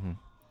 Mm-hmm.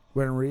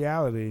 When in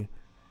reality,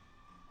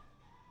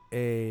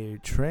 a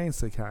trained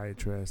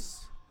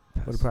psychiatrist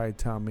would probably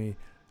tell me,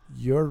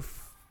 you're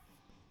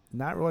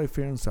not really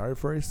feeling sorry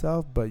for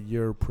yourself, but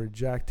you're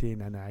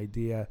projecting an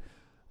idea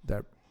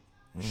that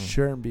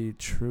shouldn't be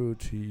true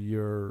to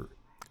your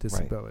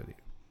disability.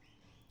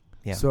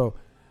 Yeah. So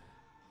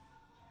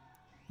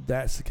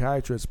that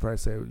psychiatrist probably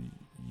say,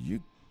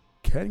 you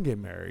can get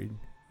married.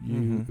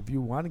 If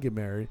you want to get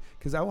married,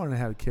 because I want to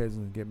have kids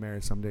and get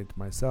married someday to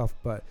myself,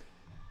 but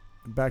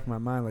in the back of my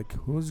mind, like,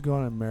 who's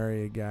going to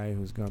marry a guy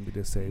who's going to be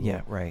disabled?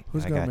 Yeah, right.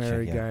 Who's I going to gotcha,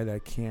 marry yeah. a guy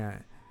that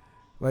can't?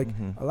 Like,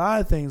 Mhm. a lot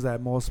of things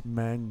that most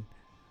men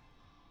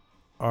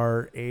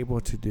are able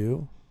to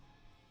do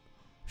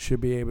should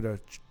be able to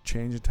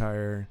change a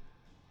tire,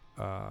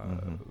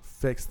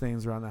 fix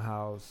things around the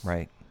house,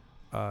 Right.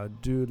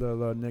 Do the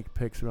little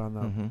nitpicks around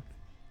the Mm-hmm.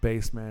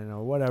 basement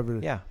or whatever.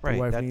 Yeah, The right.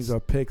 wife needs to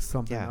pick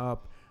something yeah.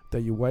 up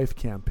that your wife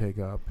can't pick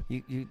up.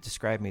 You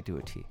described me to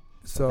a T.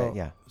 So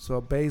yeah. So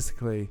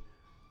basically,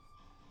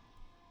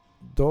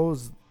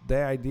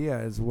 the idea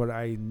is what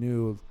I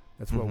knew.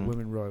 That's what Mhm.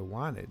 women really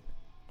wanted,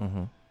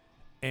 Mm-hmm.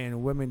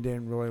 and women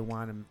didn't really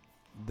want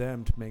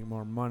them to make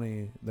more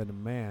money than a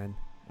man.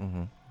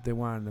 Mm-hmm. They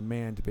wanted the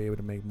man to be able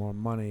to make more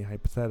money,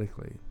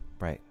 hypothetically.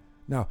 Right.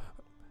 Now,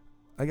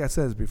 like I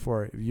said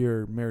before, if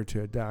you're married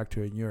to a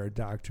doctor and you're a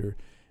doctor,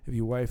 if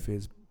your wife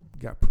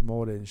got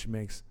promoted and she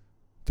makes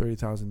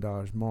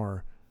 $30,000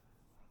 more,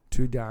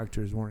 two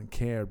doctors wouldn't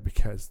care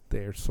because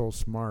they're so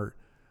smart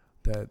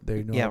that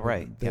they know. Yeah, that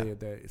right, yeah.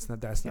 That's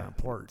not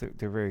important.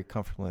 They're very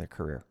comfortable in their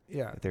career.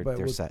 Yeah, They're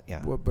with- set.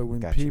 Yeah. But when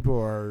Gotcha.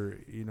 people are,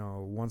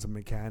 one's a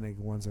mechanic,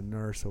 one's a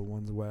nurse, or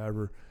one's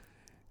whatever,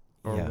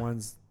 or Yeah.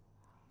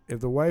 if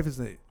the wife is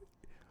and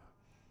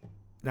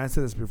I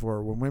said this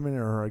before, when women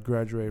are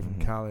graduated from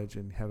Mhm. college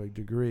and have a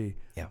degree,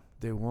 Yeah.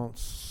 they won't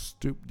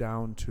stoop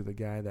down to the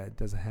guy that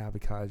doesn't have a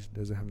college,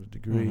 doesn't have a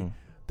degree, Mhm.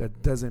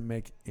 that doesn't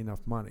make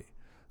enough money.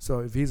 So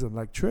if he's an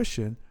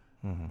electrician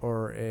Mhm.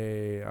 or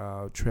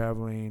a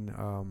traveling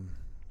one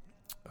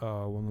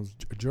of those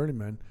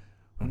journeyman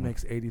who Mhm.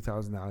 makes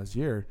 $80,000 a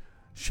year,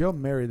 she'll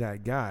marry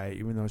that guy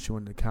even though she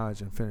went to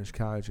college and finished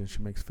college and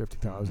she makes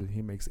 50,000,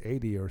 he makes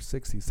 80 or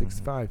 60,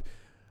 65.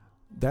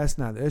 That's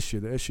not the issue.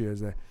 The issue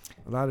is that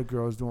a lot of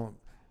girls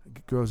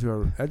who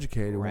are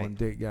educated Right. won't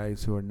date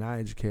guys who are not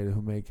educated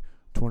who make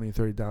 $20,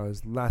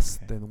 $30 less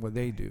Okay. than what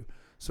they do.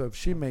 So if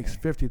she makes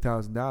Okay.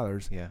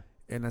 $50,000 Yeah.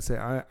 and I say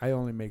I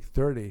only make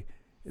 30,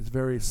 it's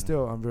very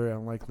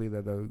unlikely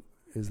that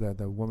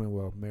the woman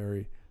will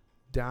marry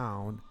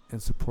down and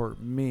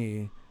support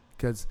me,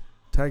 because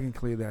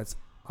technically that's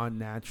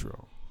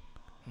unnatural.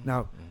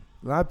 Now,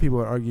 Mhm. a lot of people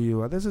would argue,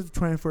 well, this is the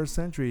 21st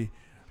century.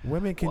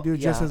 Women can Well, do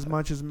just yeah, as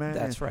much as men.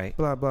 That's and right.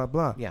 blah, blah,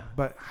 blah. Yeah.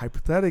 But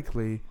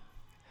hypothetically,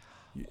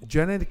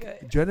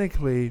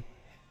 genetically,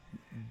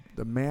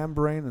 the man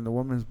brain and the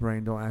woman's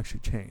brain don't actually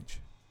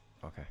change.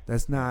 Okay.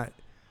 That's not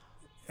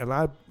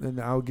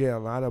and I'll get a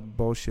lot of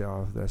bullshit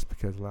off of this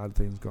because a lot of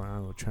things going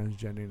on with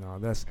transgender and all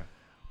this. Okay.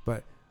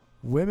 But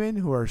women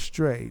who are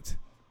straight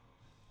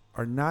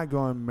are not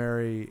going to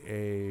marry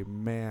a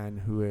man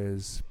who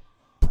is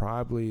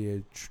probably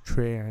a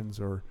trans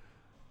or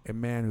a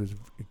man who's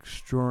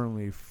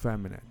extraordinarily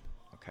feminine.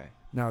 Okay.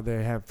 Now,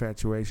 they have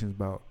infatuations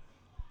about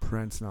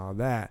Prince and all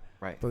that,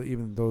 Right. but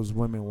even those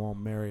women won't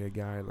marry a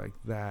guy like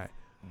that.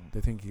 Mm.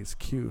 They think he's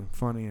cute and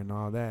funny and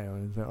all that.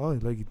 And it's like, oh,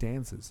 like he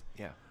dances.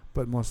 Yeah.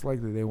 But most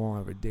likely they won't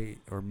have a date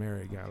or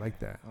marry a guy like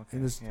that. Okay.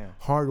 And it's Yeah.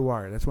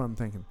 hardwired. That's what I'm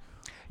thinking.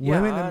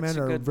 Yeah, Women and that's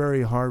men a are good-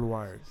 very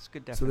hardwired. It's a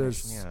good So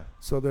definition.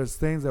 So there's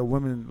things that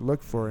women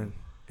look for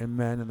in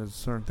men, and there's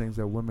certain things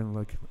that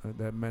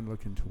that men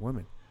look into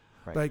women.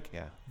 Right. like-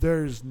 yeah.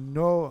 There's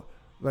no,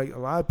 like, a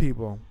lot of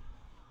people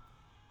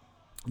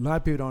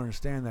don't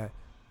understand that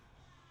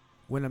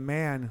when a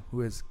man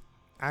who is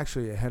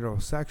actually a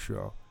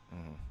heterosexual,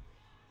 Mhm.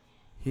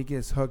 he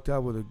gets hooked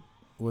up with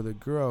a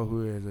girl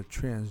who is a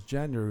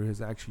transgender who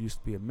has actually used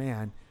to be a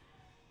man,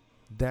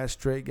 that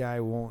straight guy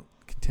won't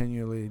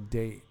continually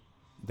date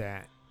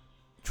that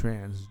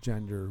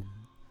transgender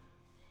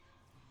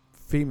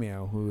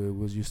female who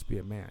was used to be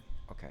a man.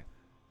 Okay.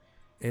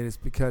 It is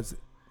because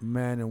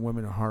men and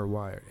women are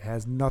hardwired. It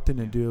has nothing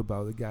to Yeah. do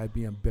about the guy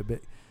being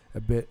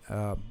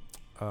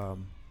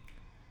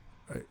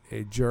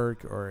a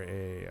jerk or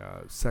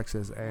a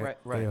sexist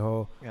Right.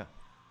 a-hole. Yeah.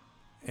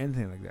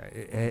 Anything like that.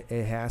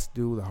 It has to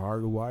do with the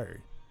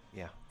hardwired.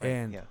 Yeah. Right.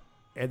 And yeah.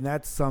 And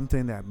that's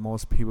something that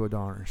most people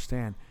don't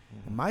understand.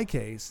 In Mhm. my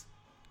case,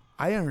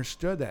 I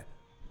understood that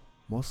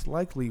most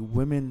likely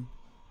women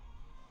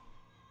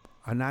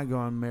I'm not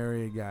going to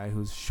marry a guy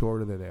who's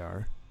shorter than they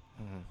are,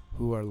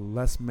 who are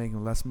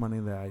making less money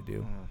than I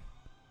do.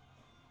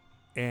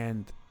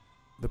 And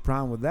the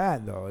problem with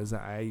that, though, is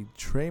that I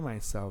train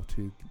myself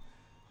to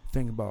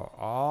think about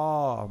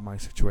all of my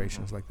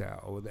situations like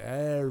that with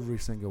every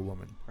single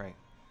woman. Right.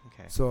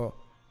 Okay. So,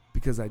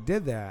 because I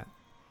did that,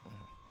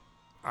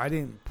 I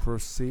didn't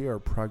proceed or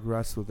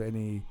progress with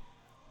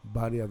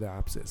anybody of the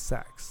opposite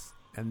sex,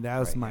 and that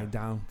was my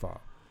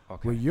downfall.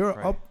 Okay. When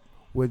you're up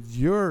with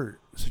your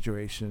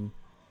situation,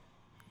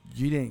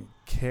 you didn't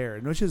care,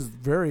 which is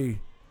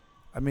very.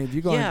 I mean, if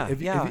you go,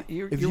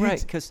 you're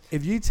right. Because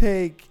if you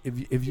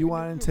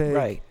want to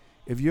take,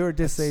 if you're a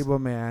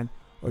disabled man,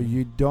 or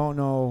you don't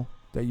know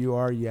that you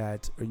are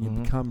yet, or you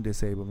become a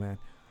disabled man,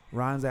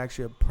 Ron's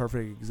actually a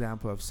perfect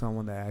example of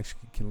someone that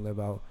actually can live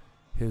out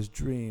his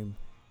dream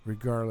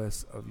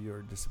regardless of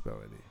your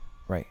disability.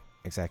 Right,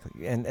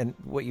 exactly. And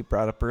what you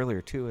brought up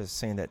earlier too is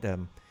saying that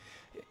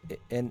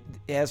and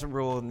as a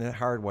rule in the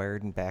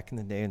Hardwired and back in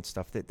the day and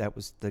stuff, that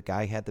was the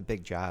guy had the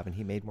big job and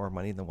he made more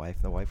money than the wife,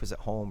 and the wife was at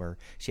home or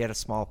she had a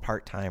small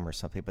part-time or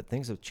something. But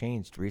things have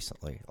changed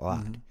recently a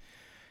lot.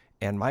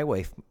 And my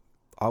wife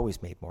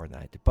always made more than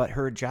I did, but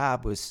her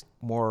job was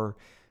more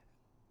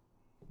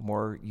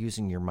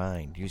using your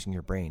mind, using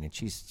your brain. And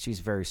she's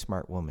a very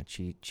smart woman.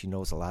 She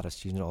knows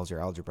she knows her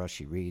algebra,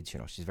 she reads,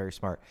 she's very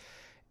smart.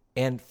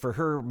 And for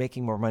her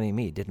making more money than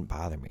me, it didn't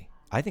bother me.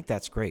 I think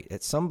that's great.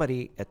 That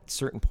somebody at a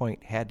certain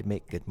point had to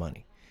make good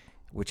money,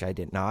 which I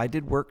did. Now, I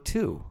did work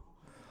too,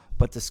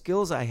 but the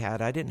skills I had,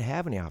 I didn't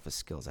have any office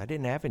skills. I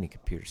didn't have any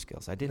computer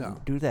skills. I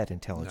didn't do that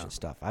intelligent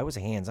stuff. I was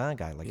a hands-on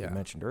guy, like you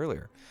mentioned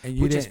earlier,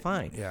 which is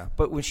fine. Yeah.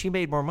 But when she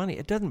made more money,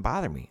 it doesn't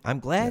bother me. I'm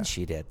glad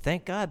she did.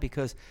 Thank God,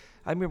 because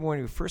I remember when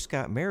we first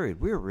got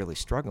married, we were really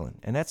struggling,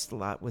 and that's a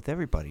lot with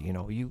everybody.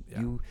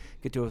 You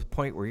get to a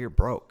point where you're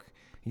broke.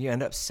 You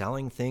end up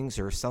selling things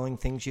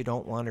you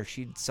don't want, or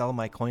she'd sell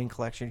my coin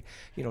collection.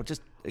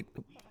 Just a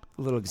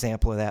little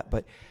example of that.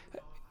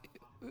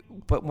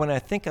 But when I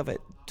think of it,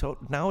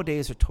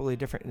 nowadays are totally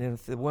different. And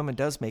if the woman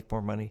does make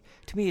more money,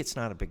 to me, it's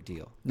not a big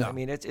deal. No. I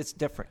mean, it's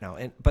different now.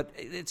 But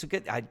it's a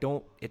good.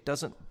 It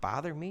doesn't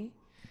bother me.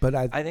 But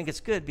I think it's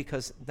good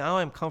because now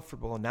I'm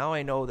comfortable, and now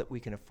I know that we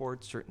can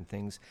afford certain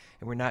things,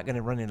 and we're not going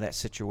to run into that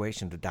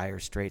situation, to dire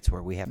straits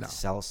where we have to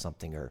sell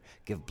something or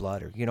give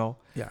blood, or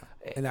Yeah.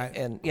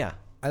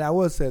 And I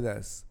will say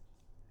this.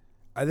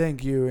 I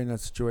think you're in a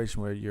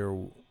situation where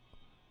your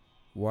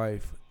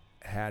wife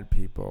had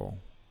people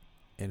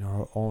in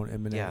her own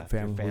immediate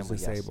family who's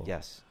disabled.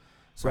 Yes.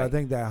 So I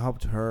think that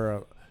helped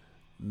her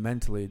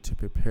mentally to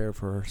prepare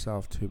for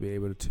herself to be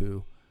able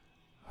to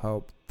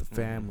help the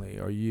family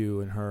or you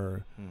and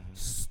her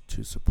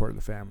to support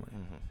the family.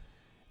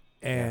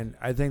 And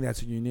I think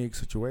that's a unique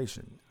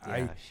situation.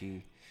 Yeah,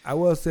 I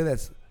will say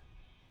that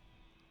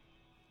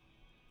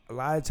a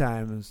lot of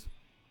times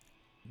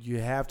you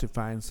have to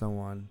find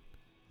someone.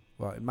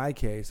 Well, in my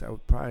case, I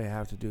would probably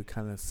have to do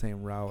kind of the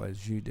same route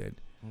as you did,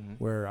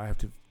 where I have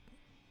to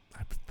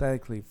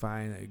hypothetically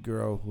find a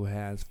girl who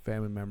has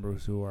family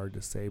members who are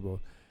disabled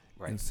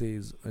and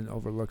sees and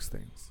overlooks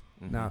things.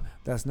 Now,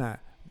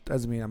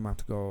 doesn't mean I'm going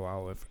to have to go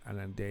out on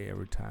a day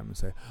every time and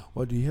say,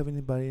 well, do you have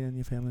anybody in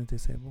your family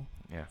disabled?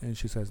 Yeah. And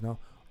she says, no,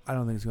 I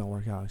don't think it's going to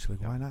work out. And she's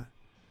like, why not?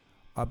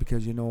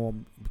 Because you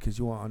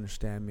won't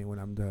understand me when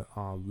I'm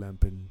all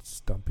limp and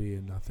stumpy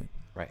and nothing.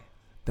 Right.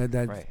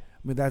 I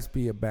mean, that's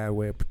be a bad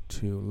way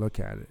to look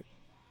at it.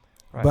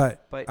 Right.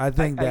 But I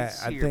think I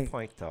see your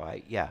point, though.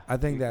 I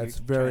think that's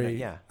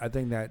very. I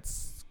think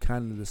that's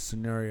kind of the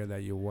scenario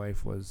that your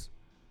wife was.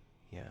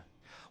 Yeah.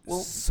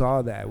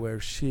 Saw that where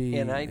she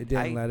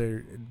didn't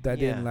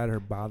let her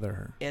bother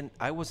her. And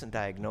I wasn't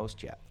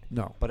diagnosed yet.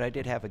 No. But I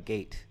did have a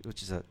gait,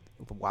 which is a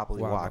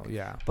wobbly walk.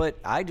 Yeah. But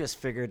I just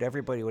figured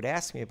everybody would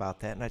ask me about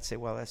that, and I'd say,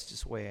 well, that's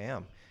just the way I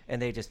am.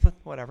 And they just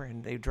whatever,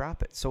 and they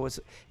drop it. So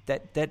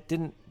that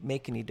didn't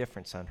make any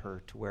difference on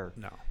her to where,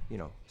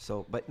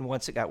 So, but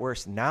once it got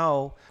worse,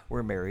 now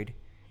we're married,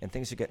 and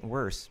things are getting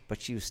worse,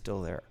 but she was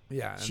still there.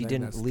 Yeah. She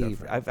didn't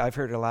leave. I've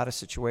heard a lot of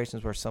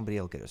situations where somebody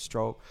will get a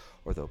stroke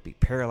or they'll be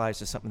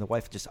paralyzed or something. The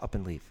wife will just up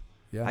and leave.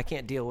 Yeah. I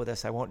can't deal with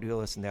this. I won't deal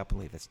with this, and they up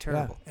and leave. It's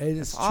terrible. Yeah, it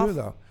is true,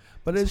 though.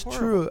 But it's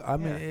true. I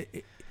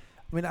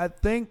mean, I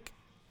think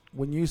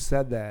when you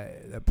said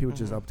that people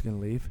just up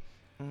and leave,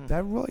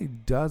 that really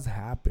does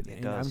happen.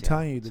 I'm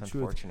telling you the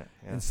truth. Yeah.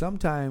 And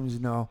sometimes,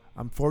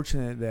 I'm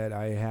fortunate that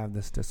I have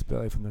this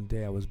disability from the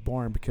day I was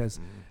born, because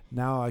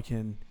now I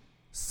can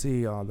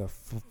see all the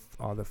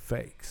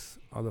fakes,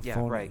 all the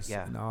phonies,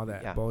 and all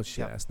that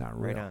bullshit. That's not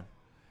real. Right on.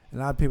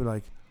 And a lot of people are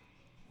like,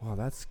 well,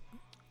 a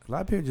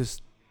lot of people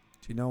just,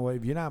 what?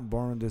 If you're not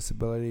born with a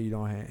disability, you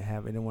don't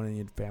have anyone in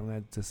your family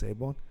that's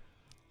disabled,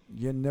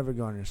 you're never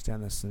going to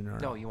understand this scenario.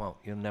 No, you won't.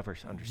 You'll never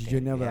understand.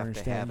 You'll never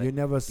understand. You'll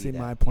never see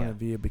my point of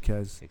view,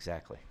 because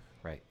exactly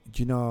right.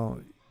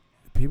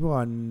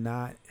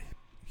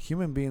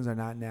 Human beings are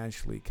not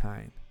naturally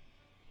kind,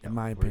 in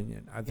my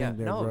opinion. I think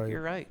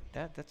you're right.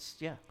 That's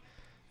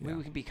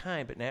we can be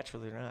kind, but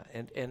naturally they're not.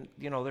 And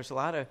there's a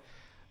lot of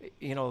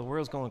you know, the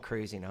world's going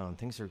crazy now, and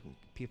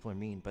people are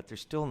mean, but they're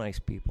still nice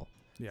people.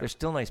 Yeah. They're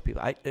still nice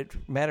people.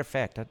 Matter of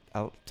fact,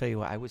 I'll tell you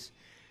what, I was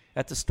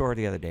at the store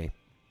the other day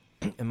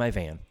in my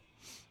van,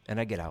 and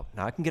I get out.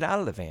 Now, I can get out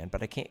of the van,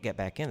 but I can't get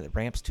back in. The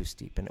ramp's too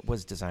steep, and it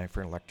was designed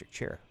for an electric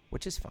chair,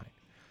 which is fine.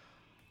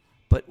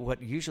 But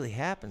what usually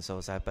happens, though,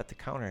 is I'm at the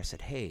counter. I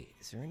said, hey,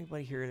 is there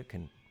anybody here that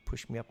can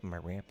push me up in my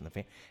ramp in the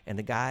van? And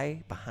the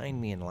guy behind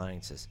me in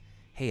line says,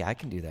 hey, I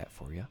can do that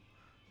for you.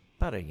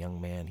 About a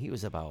young man. He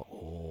was about,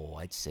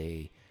 I'd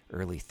say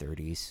early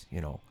 30s,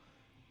 you know,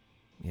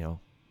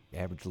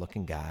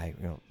 average-looking guy.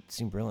 You know,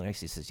 seemed really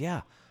nice. He says,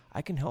 yeah,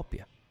 I can help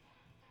you.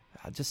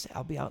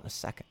 I'll be out in a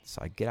second.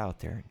 So I get out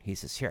there, and he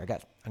says, here,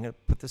 I'm going to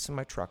put this in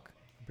my truck.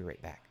 I'll be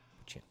right back.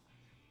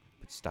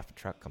 Put stuff in the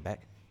truck, come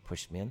back,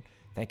 push me in.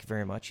 Thank you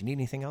very much. You need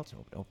anything else?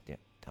 No, yeah,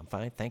 I'm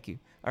fine. Thank you.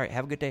 All right,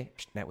 have a good day.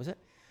 That was it.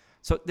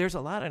 So there's a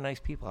lot of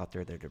nice people out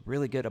there that are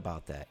really good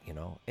about that, you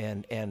know,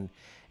 and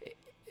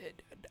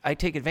I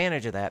take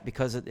advantage of that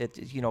because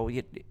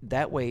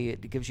that way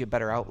it gives you a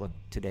better outlook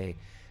today,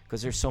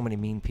 because there's so many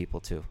mean people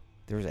too.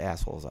 There's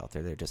assholes out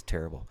there. They're just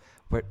terrible.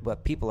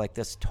 But people like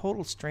this,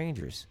 total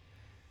strangers,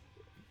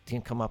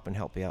 can come up and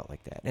help you out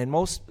like that. And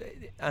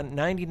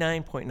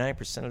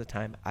 99.9% of the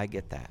time, I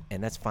get that,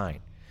 and that's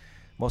fine.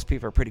 Most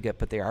people are pretty good,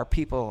 but there are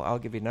people. I'll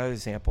give you another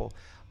example.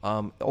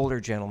 Older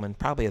gentleman,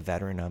 probably a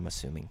veteran, I'm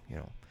assuming, you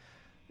know,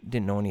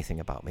 didn't know anything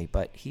about me,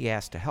 but he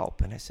asked to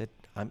help, and I said,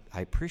 I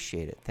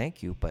appreciate it,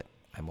 thank you, but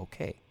I'm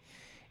okay.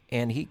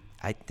 And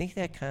I think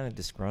that kind of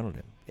disgruntled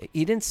him.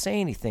 He didn't say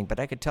anything,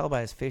 but I could tell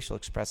by his facial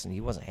expression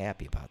he wasn't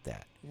happy about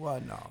that. Well,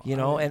 no. You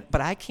know,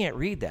 but I can't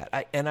read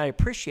that, and I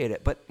appreciate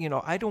it, but, you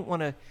know, I don't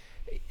want to.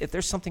 If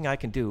there's something I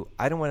can do,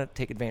 I don't want to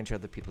take advantage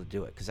of other people to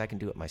do it, because I can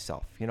do it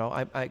myself. You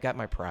know, I got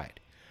my pride.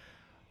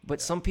 But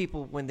some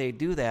people, when they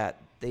do that,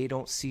 they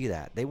don't see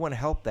that. They want to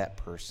help that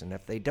person.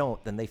 If they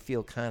don't, then they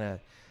feel kind of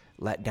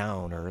let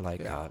down, or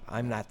like,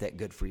 I'm not that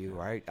good for you,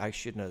 or I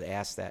shouldn't have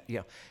asked that. You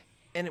know,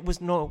 and it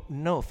was no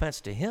offense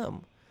to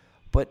him,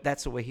 but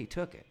that's the way he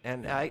took it.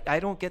 And I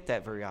don't get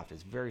that very often.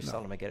 It's very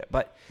seldom I get it.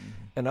 But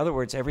in other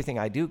words, everything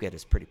I do get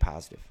is pretty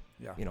positive.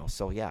 Yeah. You know,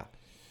 so yeah.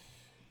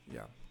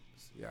 Yeah.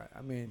 Yeah.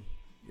 I mean,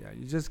 yeah,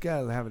 you just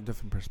got to have a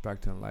different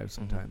perspective in life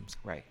sometimes.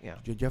 Right, yeah.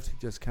 You have to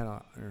just kind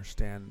of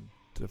understand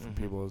different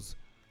people's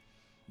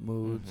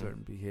moods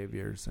and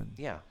behaviors. And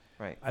yeah,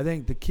 right. I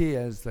think the key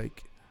is,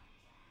 like,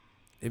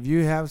 if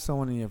you have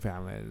someone in your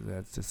family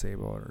that's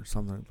disabled or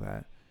something like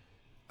that,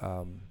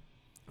 I'm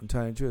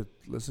telling you the truth,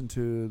 listen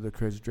to the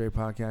Crazy Dre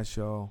podcast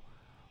show.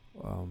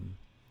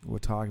 We'll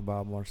talk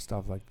about more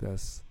stuff like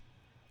this.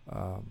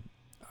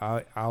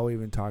 I'll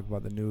even talk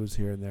about the news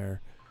here and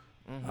there.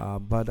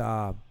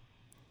 But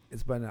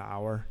it's been an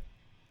hour.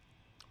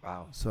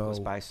 Wow. So it goes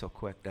by so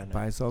quick, doesn't it?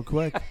 By so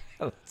quick.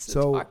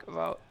 So talk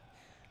about.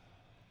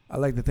 I'd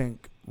like to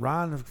thank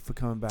Ron for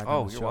coming back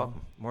on the show. Oh, you're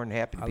welcome. More than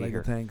happy to be here. I'd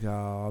like to thank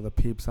all the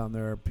peeps on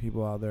there,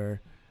 people out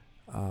there,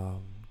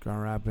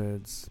 Grand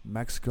Rapids,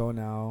 Mexico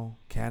now,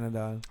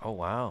 Canada. Oh,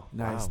 wow.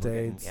 United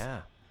States.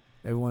 Yeah.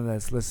 Everyone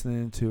that's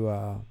listening to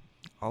all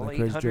the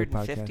Crazy Dre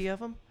 850 podcast. of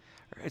them?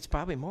 It's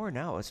probably more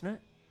now, isn't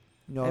it?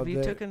 No, Have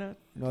you taken a...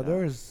 No,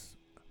 there's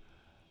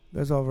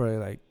over,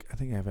 like, I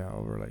think I've had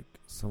over, like,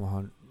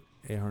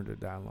 800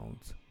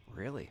 downloads.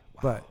 Really?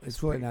 Wow, but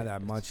it's really not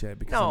that much yet,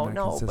 because I'm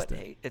not consistent. But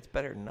hey, it's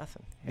better than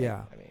nothing. Hey,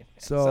 Yeah. I mean,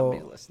 So,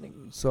 somebody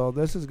listening. So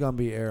this is going to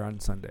be air on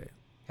Sunday.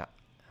 Yeah.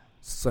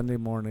 Sunday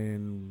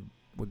morning,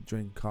 we'll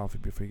drink coffee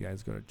before you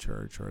guys go to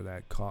church, or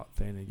that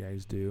thing you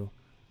guys do,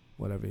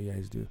 whatever you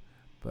guys do.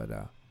 But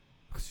I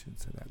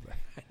shouldn't say that. But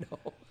I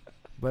know.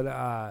 But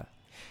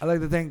I'd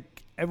like to thank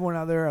everyone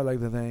out there. I'd like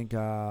to thank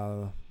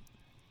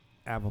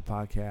Apple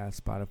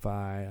Podcasts,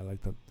 Spotify. I'd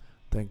like to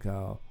thank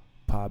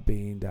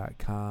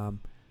Podbean.com.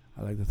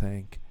 I'd like to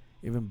thank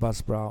even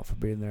Buzzsprout for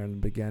being there in the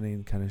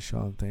beginning, kind of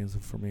showing things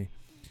for me.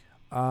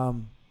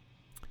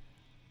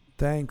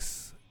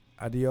 Thanks.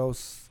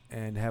 Adios.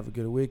 And have a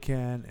good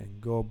weekend. And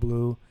go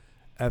blue.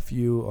 F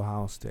you,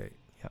 Ohio State.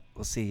 Yep.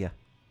 We'll see ya.